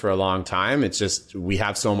project for a long time. It's just, we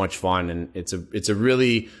have so much fun, and it's a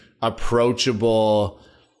really approachable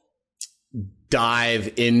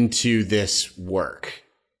dive into this work,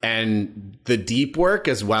 and the deep work,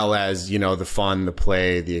 as well as, the fun, the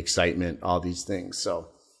play, the excitement, all these things. So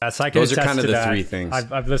those are kind of the 3 things.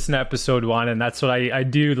 I've listened to episode 1, and that's what I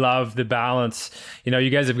do love, the balance.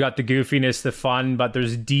 You guys have got the goofiness, the fun, but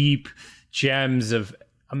there's deep gems of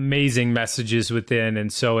amazing messages within,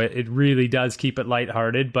 and so it really does keep it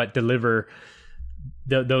lighthearted but deliver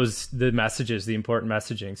the messages, the important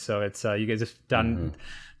messaging. So it's you guys have done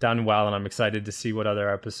well, and I'm excited to see what other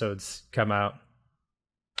episodes come out.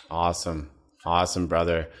 Awesome,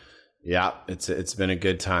 brother. Yeah, it's been a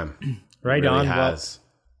good time. Right, it really on has.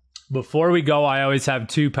 Well, before we go, I always have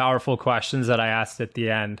 2 powerful questions that I asked at the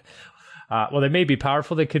end. They may be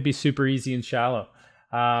powerful, they could be super easy and shallow.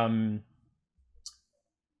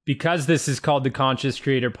 Because this is called the Conscious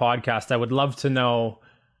Creator Podcast, I would love to know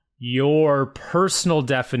your personal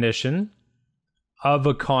definition of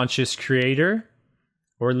a conscious creator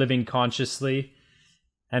or living consciously,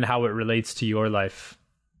 and how it relates to your life.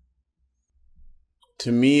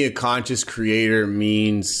 To me, a conscious creator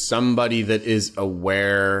means somebody that is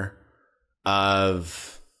aware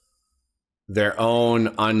of their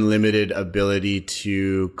own unlimited ability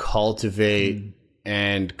to cultivate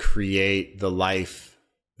and create the life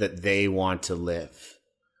that they want to live.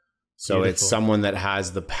 So Beautiful. It's someone that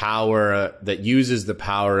has the power, that uses the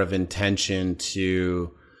power of intention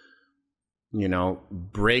to you know,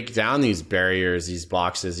 break down these barriers, these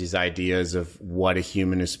boxes, these ideas of what a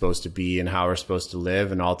human is supposed to be and how we're supposed to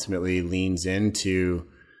live, and ultimately leans into,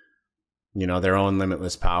 you know, their own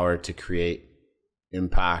limitless power to create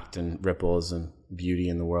impact and ripples and beauty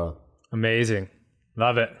in the world. Amazing.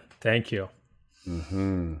 Love it. Thank you.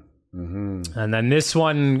 Mm-hmm. Mm-hmm. And then this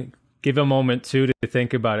one, give a moment too to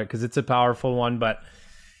think about it, because it's a powerful one. But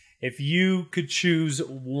if you could choose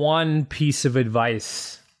one piece of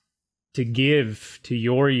advice to give to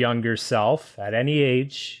your younger self at any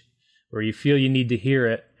age, where you feel you need to hear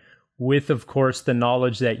it, with, of course, the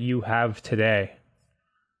knowledge that you have today,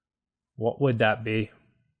 what would that be?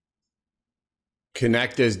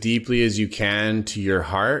 Connect as deeply as you can to your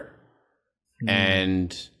heart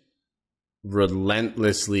and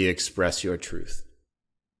relentlessly express your truth.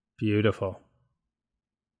 Beautiful.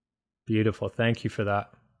 Beautiful. Thank you for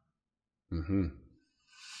that. Mm-hmm.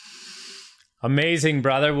 Amazing,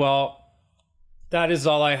 brother. Well, that is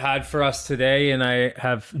all I had for us today, and I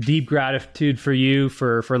have deep gratitude for you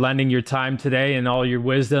for lending your time today and all your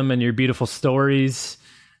wisdom and your beautiful stories.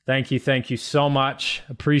 Thank you so much.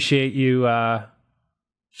 Appreciate you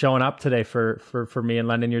showing up today for me and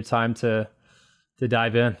lending your time to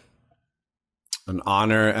dive in. An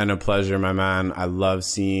honor and a pleasure, my man. I love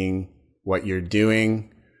seeing what you're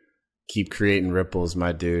doing. Keep creating ripples,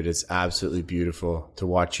 my dude. It's absolutely beautiful to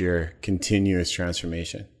watch your continuous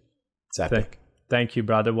transformation. It's epic. Thank you,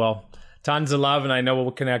 brother. Well, tons of love, and I know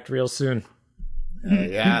we'll connect real soon.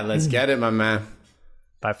 Yeah, let's get it, my man.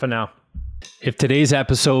 Bye for now. If today's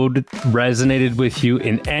episode resonated with you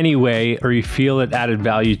in any way, or you feel it added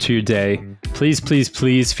value to your day, please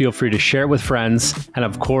feel free to share it with friends, and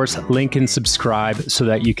of course, link and subscribe so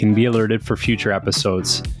that you can be alerted for future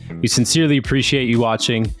episodes. We sincerely appreciate you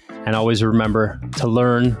watching, and always remember to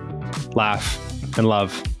learn, laugh, and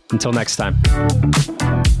love. Until next time.